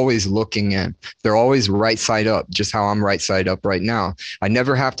 they're always looking in. They're always right side up, just how I'm right side up right now. I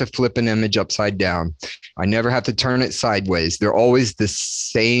never have to flip an image upside down. I never have to turn it sideways. They're always the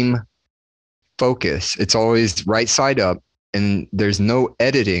same focus. It's always right side up, and there's no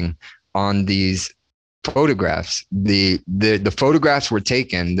editing on these photographs. The photographs were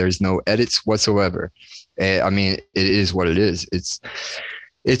taken. There's no edits whatsoever. I mean, it is what it is.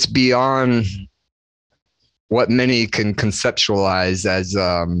 It's beyond what many can conceptualize as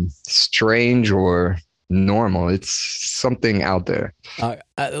strange or normal. It's something out there.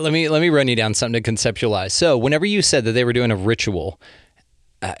 Let me run you down something to conceptualize. So whenever you said that they were doing a ritual,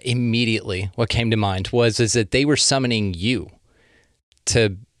 immediately what came to mind is that they were summoning you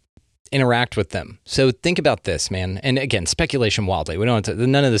to interact with them. So think about this, man. And again, speculation wildly. We don't have to,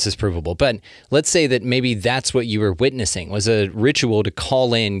 none of this is provable, but let's say that maybe that's what you were witnessing, was a ritual to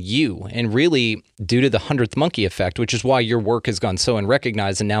call in you. And really, due to the 100th monkey effect, which is why your work has gone so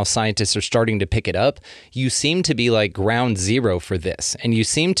unrecognized and now scientists are starting to pick it up, you seem to be like ground zero for this. And you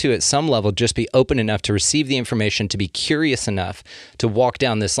seem to, at some level, just be open enough to receive the information, to be curious enough to walk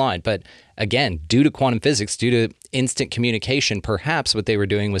down this line. But again, due to quantum physics, due to instant communication, perhaps what they were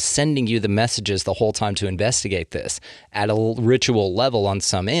doing was sending you the messages the whole time to investigate this at a ritual level on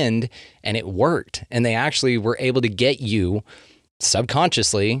some end, and it worked. And they actually were able to get you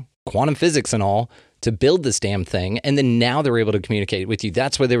subconsciously, quantum physics and all, to build this damn thing. And then now they're able to communicate with you.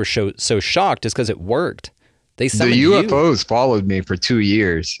 That's why they were so shocked, is because it worked. The UFOs followed me for 2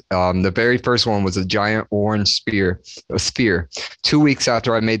 years. The very first one was a giant orange sphere. 2 weeks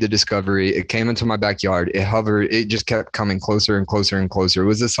after I made the discovery, it came into my backyard. It hovered. It just kept coming closer and closer and closer. It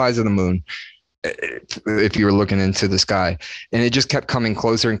was the size of the moon, if you were looking into the sky. And it just kept coming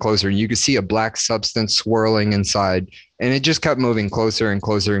closer and closer. And you could see a black substance swirling inside. And it just kept moving closer and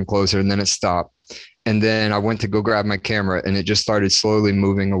closer and closer. And then it stopped. And then I went to go grab my camera, and it just started slowly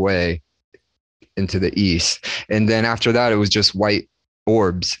moving away into the east. And then after that, it was just white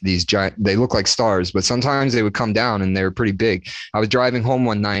orbs. These giant, they look like stars, but sometimes they would come down and they were pretty big. I was driving home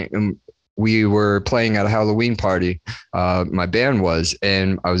one night and we were playing at a Halloween party. My band was,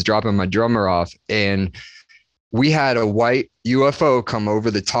 and I was dropping my drummer off, and we had a white UFO come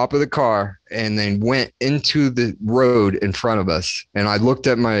over the top of the car and then went into the road in front of us. And I looked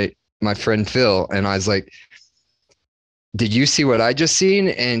at my friend Phil, and I was like, "Did you see what I just seen?"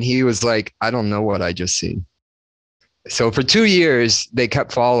 And he was like, "I don't know what I just seen." So for 2 years, they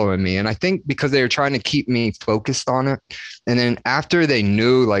kept following me. And I think because they were trying to keep me focused on it. And then after they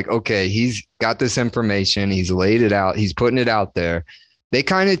knew, like, okay, he's got this information, he's laid it out, he's putting it out there, they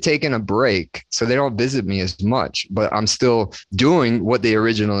kind of taken a break. So they don't visit me as much, but I'm still doing what they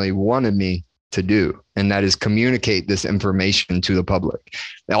originally wanted me to do, and that is communicate this information to the public.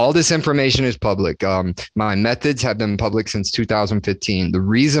 All this information is public. My methods have been public since 2015. The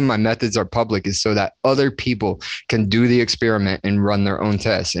reason my methods are public is so that other people can do the experiment and run their own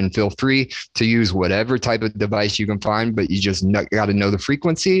tests, and feel free to use whatever type of device you can find, but you just got to know the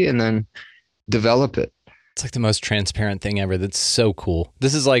frequency and then develop it. It's like the most transparent thing ever. That's so cool.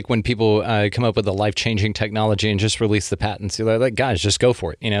 This is like when people come up with a life-changing technology and just release the patents. You're like, guys, just go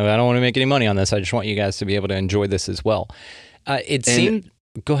for it. I don't want to make any money on this. I just want you guys to be able to enjoy this as well.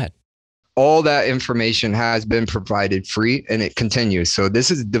 Go ahead. All that information has been provided free, and it continues. So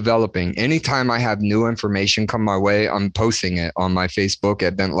this is developing. Anytime I have new information come my way, I'm posting it on my Facebook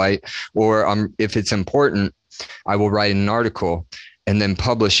at Bent Light, or if it's important, I will write an article and then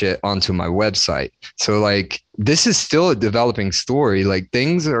publish it onto my website. So like, this is still a developing story. Like,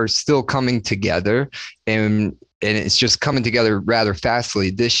 things are still coming together, and it's just coming together rather fastly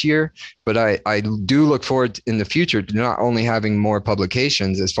this year. But I do look forward in the future to not only having more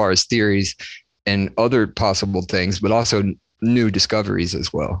publications as far as theories and other possible things, but also new discoveries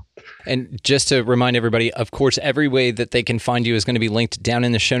as well. And just to remind everybody, of course, every way that they can find you is going to be linked down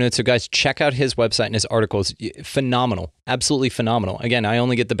in the show notes. So guys, check out his website and his articles. Phenomenal. Absolutely phenomenal. Again, I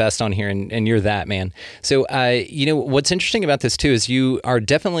only get the best on here, and you're that, man. So, what's interesting about this too is you are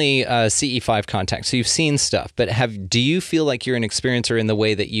definitely a CE5 contact. So you've seen stuff, but do you feel like you're an experiencer in the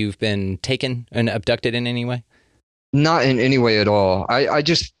way that you've been taken and abducted in any way? Not in any way at all. I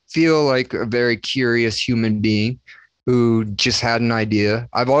just feel like a very curious human being who just had an idea.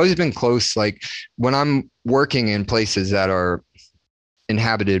 I've always been close. Like, when I'm working in places that are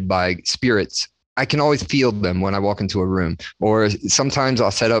inhabited by spirits, I can always feel them when I walk into a room. Or sometimes I'll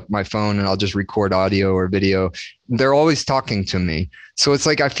set up my phone and I'll just record audio or video. They're always talking to me. So it's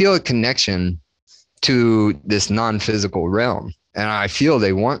like I feel a connection to this non-physical realm, and I feel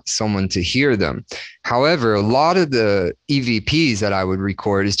they want someone to hear them. However, a lot of the EVPs that I would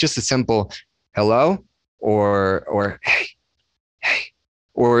record is just a simple hello, or hey,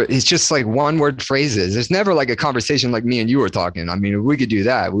 or it's just like one word phrases. There's never like a conversation like me and you were talking. I mean, if we could do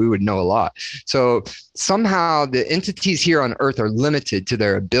that, we would know a lot. So somehow the entities here on Earth are limited to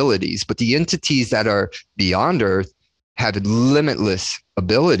their abilities, but the entities that are beyond Earth have limitless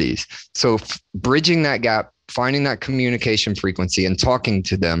abilities. So bridging that gap, finding that communication frequency and talking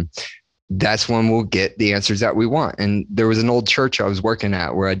to them, that's when we'll get the answers that we want. And there was an old church I was working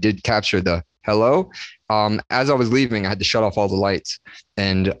at where I did capture the hello. As I was leaving, I had to shut off all the lights,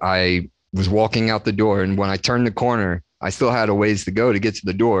 and I was walking out the door. And when I turned the corner, I still had a ways to go to get to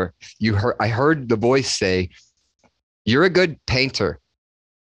the door. I heard the voice say, "You're a good painter."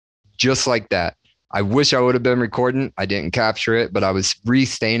 Just like that. I wish I would have been recording. I didn't capture it, but I was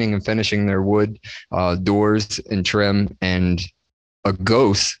restaining and finishing their wood doors and trim, and a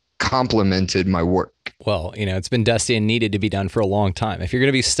ghost complimented my work. Well, it's been dusty and needed to be done for a long time. If you're going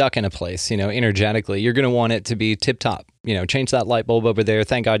to be stuck in a place, energetically, you're going to want it to be tip top. Change that light bulb over there.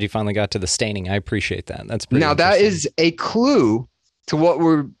 Thank God you finally got to the staining. I appreciate that. That's pretty Now that is a clue to what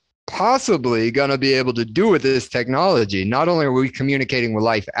we're possibly going to be able to do with this technology. Not only are we communicating with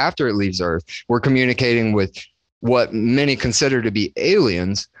life after it leaves Earth, we're communicating with what many consider to be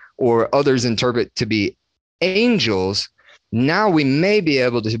aliens, or others interpret to be angels. Now we may be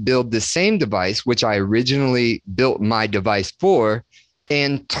able to build the same device, which I originally built my device for,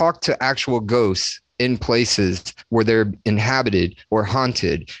 and talk to actual ghosts in places where they're inhabited or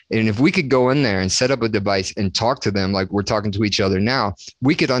haunted. And if we could go in there and set up a device and talk to them like we're talking to each other now,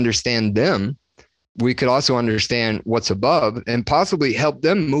 we could understand them. We could also understand what's above and possibly help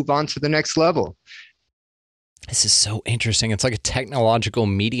them move on to the next level. This is so interesting. It's like a technological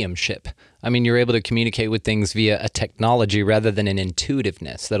mediumship. I mean, you're able to communicate with things via a technology rather than an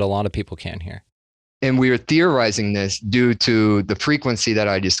intuitiveness that a lot of people can hear. And we are theorizing this due to the frequency that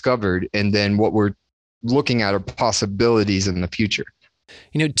I discovered, and then what we're looking at are possibilities in the future.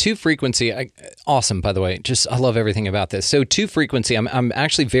 2 frequency, awesome, by the way. I love everything about this. So 2 frequency, I'm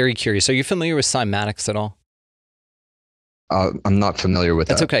actually very curious. Are you familiar with cymatics at all? I'm not familiar with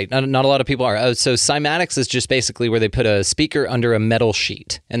that. That's okay. Not a lot of people are. So cymatics is just basically where they put a speaker under a metal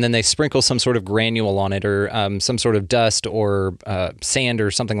sheet, and then they sprinkle some sort of granule on it, or some sort of dust or sand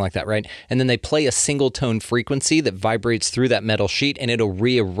or something like that, right? And then they play a single tone frequency that vibrates through that metal sheet, and it'll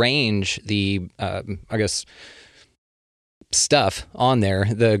rearrange the, stuff on there,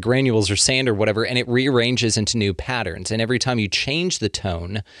 the granules or sand or whatever, and it rearranges into new patterns. And every time you change the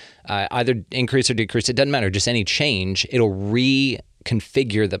tone, either increase or decrease, it doesn't matter, just any change, it'll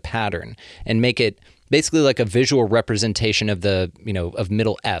reconfigure the pattern and make it basically like a visual representation of the, of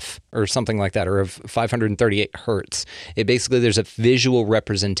middle F or something like that, or of 538 hertz. There's a visual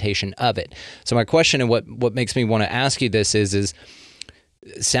representation of it. So my question, and what makes me want to ask you this is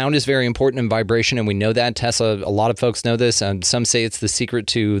sound is very important in vibration, and we know that. Tesla, a lot of folks know this, and some say it's the secret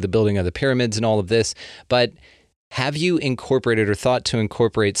to the building of the pyramids and all of this. But have you incorporated or thought to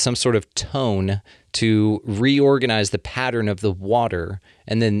incorporate some sort of tone to reorganize the pattern of the water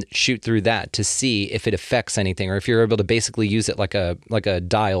and then shoot through that to see if it affects anything, or if you're able to basically use it like a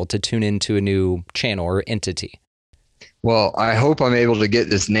dial to tune into a new channel or entity? Well, I hope I'm able to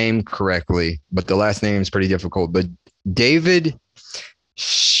get this name correctly, but the last name is pretty difficult. But David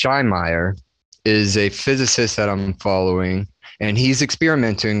Scheimeyer is a physicist that I'm following, and he's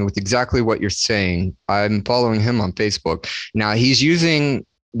experimenting with exactly what you're saying. I'm following him on Facebook. Now, he's using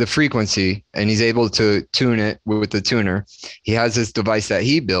the frequency, and he's able to tune it with the tuner. He has this device that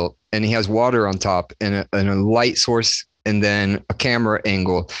he built, and he has water on top and a light source and then a camera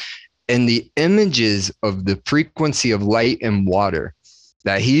angle. And the images of the frequency of light and water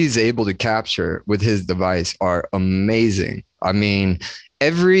that he's able to capture with his device are amazing. I mean,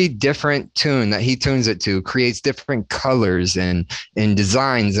 every different tune that he tunes it to creates different colors and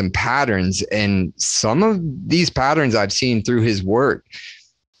designs and patterns. And some of these patterns I've seen through his work,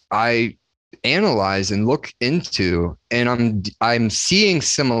 I analyze and look into, and I'm seeing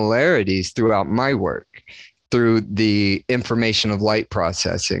similarities throughout my work through the information of light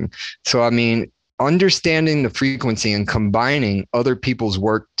processing. So, I mean, understanding the frequency and combining other people's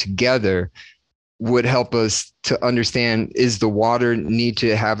work together would help us to understand, is the water need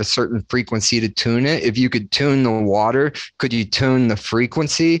to have a certain frequency to tune it? If you could tune the water, could you tune the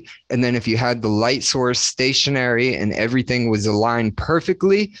frequency? And then if you had the light source stationary and everything was aligned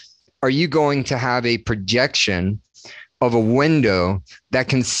perfectly, are you going to have a projection of a window that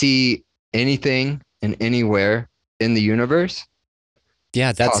can see anything and anywhere in the universe?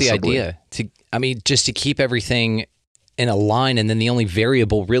 Yeah, that's possibly the idea. Just to keep everything in a line, and then the only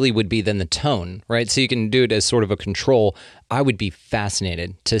variable really would be then the tone, right? So you can do it as sort of a control. I would be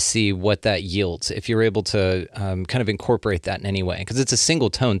fascinated to see what that yields if you're able to kind of incorporate that in any way, because it's a single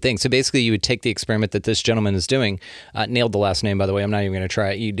tone thing. So basically you would take the experiment that this gentleman is doing, nailed the last name, by the way, I'm not even going to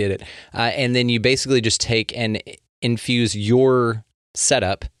try it, you did it, and then you basically just take and infuse your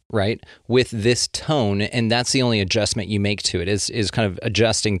setup, right, with this tone, and that's the only adjustment you make to it is kind of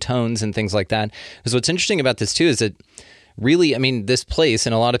adjusting tones and things like that. Because what's interesting about this too is that really, this place,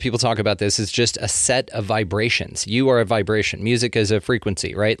 and a lot of people talk about this, is just a set of vibrations. You are a vibration. Music is a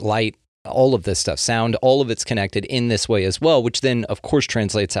frequency, right? Light, all of this stuff, sound, all of it's connected in this way as well, which then, of course,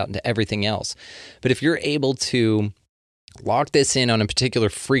 translates out into everything else. But if you're able to lock this in on a particular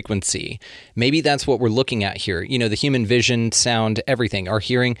frequency, maybe that's what we're looking at here. The human vision, sound, everything, our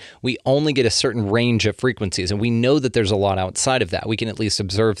hearing, we only get a certain range of frequencies, and we know that there's a lot outside of that. We can at least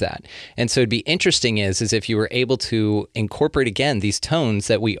observe that. And so it'd be interesting is if you were able to incorporate, again, these tones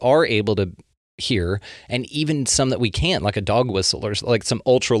that we are able to hear, and even some that we can't, like a dog whistle or like some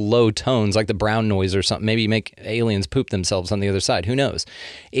ultra low tones like the brown noise or something, maybe make aliens poop themselves on the other side, who knows.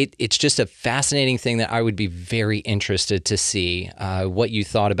 It's just a fascinating thing that I would be very interested to see what you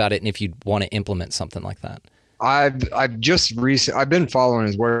thought about it, and if you'd want to implement something like that. I've been following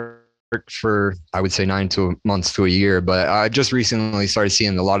his work for, I would say, 9 months to a year, but I just recently started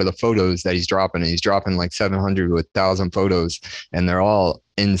seeing a lot of the photos that he's dropping, and he's dropping like 700 to 1,000 photos, and they're all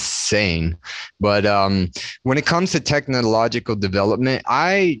insane. But when it comes to technological development,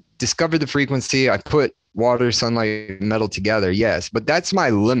 I discovered the frequency. I put water, sunlight, metal together. Yes, but that's my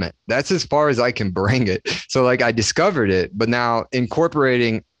limit. That's as far as I can bring it. So like I discovered it, but now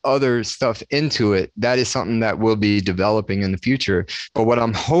incorporating other stuff into it, that is something that we'll be developing in the future. But what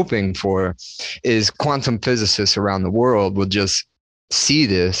I'm hoping for is quantum physicists around the world will just see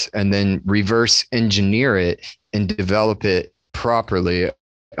this and then reverse engineer it and develop it properly.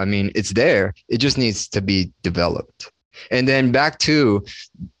 It's there. It just needs to be developed. And then back to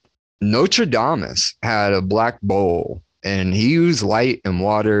Nostradamus had a black bowl, and he used light and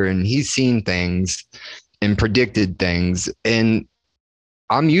water, and he's seen things and predicted things. And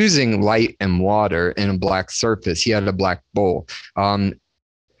I'm using light and water in a black surface. He had a black bowl.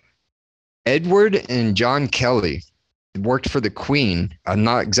 Edward and John Kelly worked for the Queen. I'm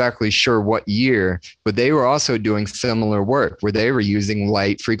not exactly sure what year, but they were also doing similar work where they were using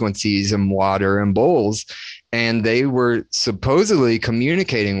light frequencies and water and bowls, and they were supposedly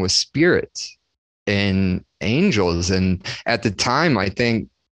communicating with spirits and angels. And at the time, I think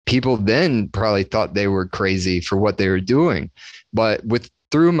people then probably thought they were crazy for what they were doing. But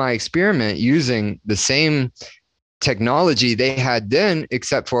through my experiment using the same technology they had then,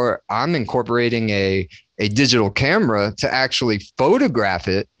 except for I'm incorporating a digital camera to actually photograph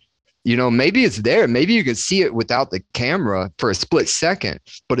it. Maybe it's there. Maybe you could see it without the camera for a split second,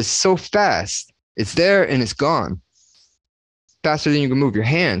 but it's so fast. It's there and it's gone faster than you can move your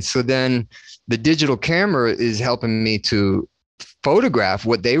hands. So then the digital camera is helping me to photograph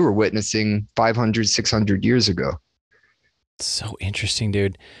what they were witnessing 500, 600 years ago. So interesting,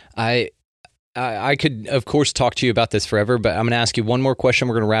 dude. I could, of course, talk to you about this forever, but I'm going to ask you one more question.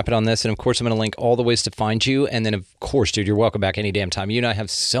 We're going to wrap it on this. And of course, I'm going to link all the ways to find you. And then, of course, dude, you're welcome back any damn time. You and I have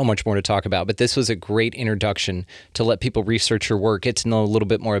so much more to talk about, but this was a great introduction to let people research your work, get to know a little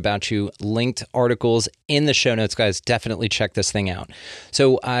bit more about you. Linked articles in the show notes, guys. Definitely check this thing out.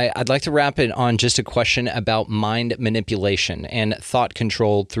 So I'd like to wrap it on just a question about mind manipulation and thought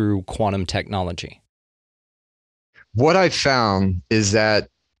control through quantum technology. What I found is that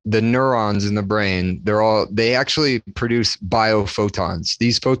the neurons in the brain, they actually produce biophotons.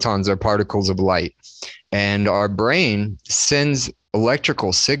 These photons are particles of light, and our brain sends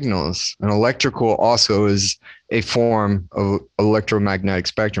electrical signals. And electrical also is a form of electromagnetic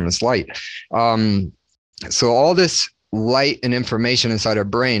spectrum. It's light. So all this light and information inside our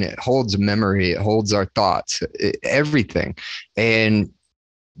brain, it holds memory, it holds our thoughts, everything. And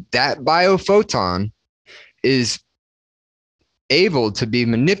that biophoton is able to be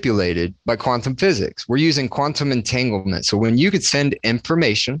manipulated by quantum physics. We're using quantum entanglement. So when you could send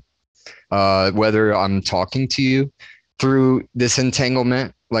information, whether I'm talking to you through this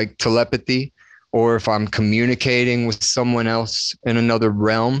entanglement, like telepathy, or if I'm communicating with someone else in another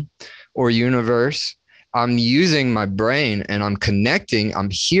realm or universe, I'm using my brain and I'm connecting, I'm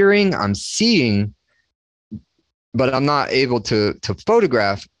hearing, I'm seeing, but I'm not able to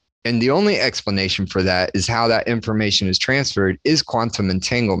photograph. And the only explanation for that is how that information is transferred is quantum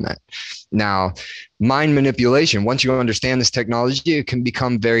entanglement. Now, mind manipulation, once you understand this technology, it can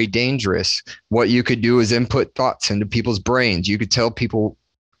become very dangerous. What you could do is input thoughts into people's brains. You could tell people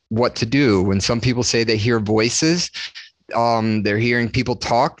what to do. When some people say they hear voices, they're hearing people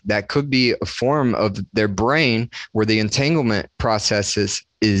talk. That could be a form of their brain where the entanglement process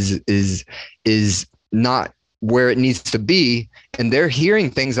is not where it needs to be, and they're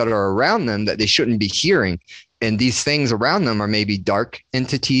hearing things that are around them that they shouldn't be hearing. And these things around them are maybe dark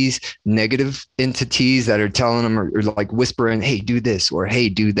entities, negative entities that are telling them or like whispering, hey, do this, or hey,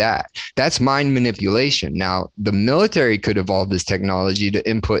 do that. That's mind manipulation. Now, the military could evolve this technology to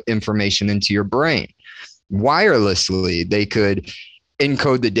input information into your brain wirelessly. They could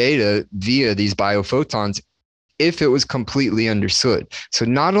encode the data via these biophotons if it was completely understood. So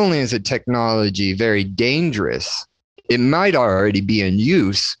not only is the technology very dangerous, it might already be in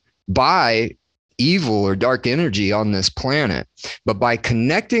use by evil or dark energy on this planet. But by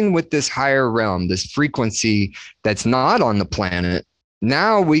connecting with this higher realm, this frequency that's not on the planet,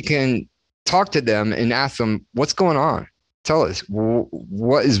 now we can talk to them and ask them, what's going on? Tell us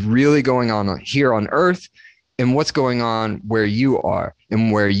what is really going on here on Earth, and what's going on where you are.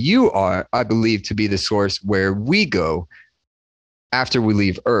 And where you are, I believe to be the source where we go after we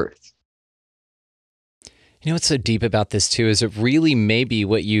leave Earth. You know what's so deep about this too is it really may be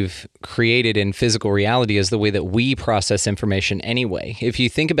what you've created in physical reality is the way that we process information anyway. If you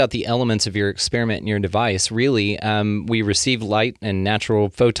think about the elements of your experiment and your device, really, we receive light and natural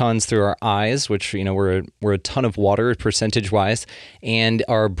photons through our eyes, which, you know, we're a ton of water percentage-wise, and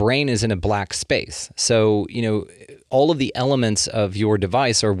our brain is in a black space. So, you know, all of the elements of your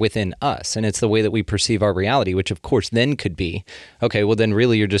device are within us, and it's the way that we perceive our reality, which of course then could be, okay, well then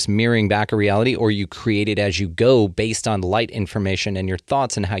really you're just mirroring back a reality, or you create it as you go based on light information and your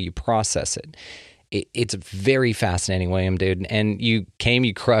thoughts and how you process it. It's very fascinating, William, dude, and you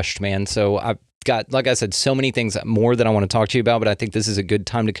crushed, man. So I've got, like I said, so many things more that I want to talk to you about, but I think this is a good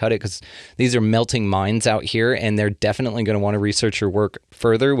time to cut it because these are melting minds out here, and they're definitely going to want to research your work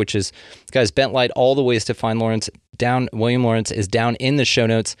further, which is, guys, Bent Light, all the ways to find Lawrence down. William Lawrence is down in the show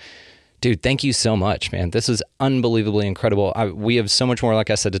notes. Dude, thank you so much, man. This is unbelievably incredible. We have so much more, like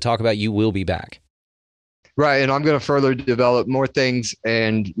I said, to talk about. You will be back. Right, and I'm going to further develop more things.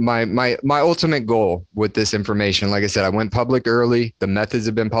 And my ultimate goal with this information, like I said, I went public early. The methods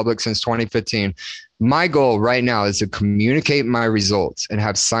have been public since 2015. My goal right now is to communicate my results and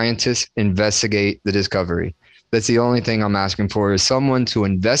have scientists investigate the discovery. That's the only thing I'm asking for, is someone to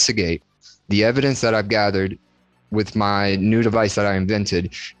investigate the evidence that I've gathered with my new device that I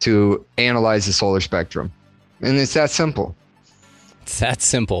invented to analyze the solar spectrum. And it's that simple. It's that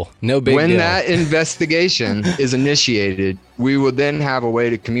simple. No big deal. When that investigation is initiated, we will then have a way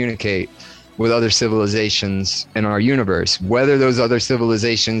to communicate with other civilizations in our universe. Whether those other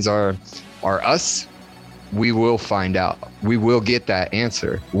civilizations are us, we will find out. We will get that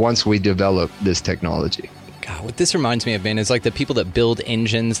answer once we develop this technology. God, what this reminds me of, man, is like the people that build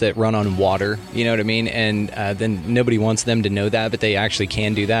engines that run on water, you know what I mean? And then nobody wants them to know that, but they actually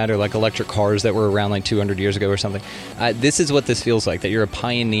can do that, or like electric cars that were around like 200 years ago or something. This is what this feels like, that you're a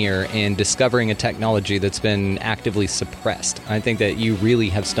pioneer in discovering a technology that's been actively suppressed. I think that you really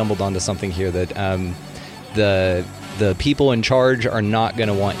have stumbled onto something here that the people in charge are not going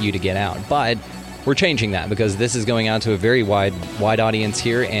to want you to get out. But we're changing that because this is going out to a very wide audience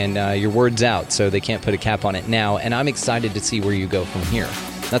here, and your word's out, so they can't put a cap on it now. And I'm excited to see where you go from here.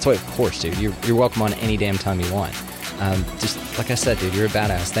 That's why, of course, dude, you're welcome on any damn time you want. Just like I said, dude, you're a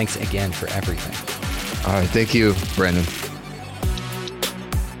badass. Thanks again for everything. All right, thank you, Brandon.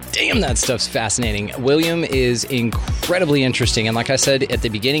 Damn, that stuff's fascinating. William is incredibly interesting. And like I said at the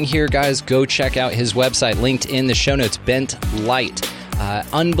beginning here, guys, go check out his website, linked in the show notes, Bent Light.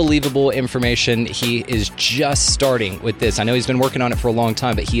 Unbelievable information. He is just starting with this. I know he's been working on it for a long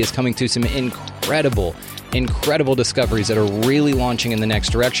time, but he is coming through some incredible discoveries that are really launching in the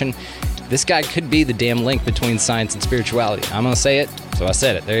next direction. This guy could be the damn link between science and spirituality. I'm going to say it, so I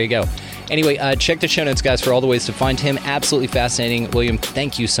said it. There you go. Anyway, check the show notes, guys, for all the ways to find him. Absolutely fascinating. William,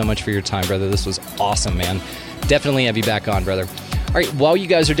 thank you so much for your time, brother. This was awesome, man. Definitely have you back on, brother. All right, while you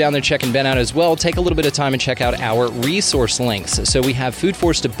guys are down there checking Ben out as well, take a little bit of time and check out our resource links. So we have Food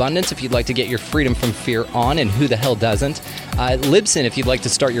Forest Abundance if you'd like to get your freedom from fear on, and who the hell doesn't. Libsyn if you'd like to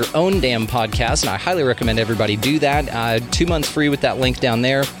start your own damn podcast, and I highly recommend everybody do that. 2 months free with that link down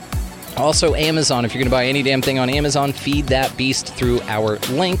there. Also Amazon, if you're going to buy any damn thing on Amazon, feed that beast through our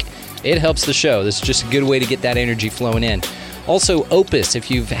link. It helps the show. This is just a good way to get that energy flowing in. Also Opus,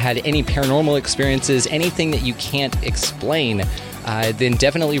 if you've had any paranormal experiences, anything that you can't explain, then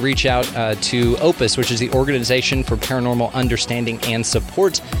definitely reach out to Opus, which is the Organization for Paranormal Understanding and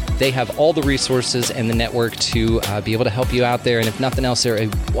Support. They have all the resources and the network to be able to help you out there. And if nothing else, they're a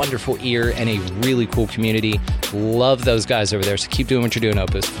wonderful ear and a really cool community. Love those guys over there. So keep doing what you're doing,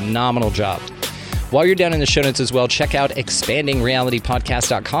 Opus. Phenomenal job. While you're down in the show notes as well, check out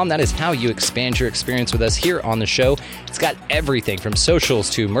expandingrealitypodcast.com. That is how you expand your experience with us here on the show. It's got everything from socials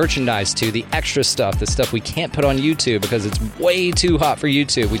to merchandise to the extra stuff, the stuff we can't put on YouTube because it's way too hot for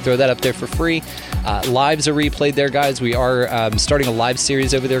YouTube. We throw that up there for free. Lives are replayed there, guys. We are starting a live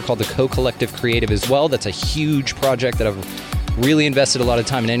series over there called the Co-Collective Creative as well. That's a huge project that I've really invested a lot of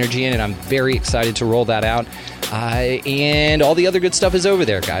time and energy in, and I'm very excited to roll that out. And all the other good stuff is over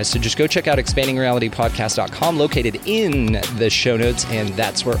there, guys. So just go check out expandingrealitypodcast.com, located in the show notes, and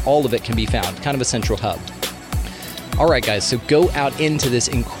that's where all of it can be found. Kind of a central hub. All right, guys, so go out into this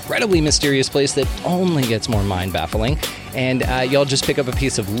incredibly mysterious place that only gets more mind-baffling. And y'all just pick up a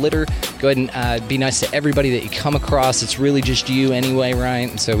piece of litter. Go ahead and be nice to everybody that you come across. It's really just you anyway, right?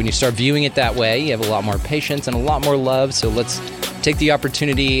 And so when you start viewing it that way, you have a lot more patience and a lot more love. So let's take the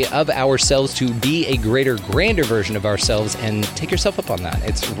opportunity of ourselves to be a greater, grander version of ourselves and take yourself up on that.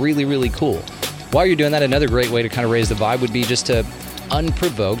 It's really, really cool. While you're doing that, another great way to kind of raise the vibe would be just to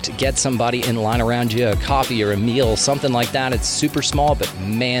unprovoked get somebody in line around you, a coffee or a meal, something like that. It's super small, but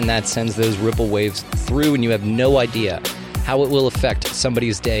man, that sends those ripple waves through, and you have no idea how it will affect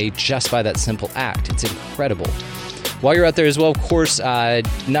somebody's day just by that simple act. It's incredible. While you're out there as well, of course,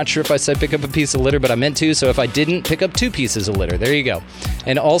 not sure if I said pick up a piece of litter, but I meant to, so if I didn't, pick up 2 pieces of litter. There you go.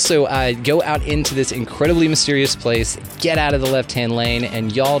 And also, go out into this incredibly mysterious place, get out of the left-hand lane,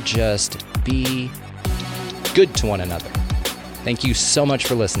 and y'all just be good to one another. Thank you so much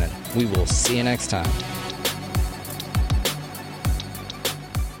for listening. We will see you next time.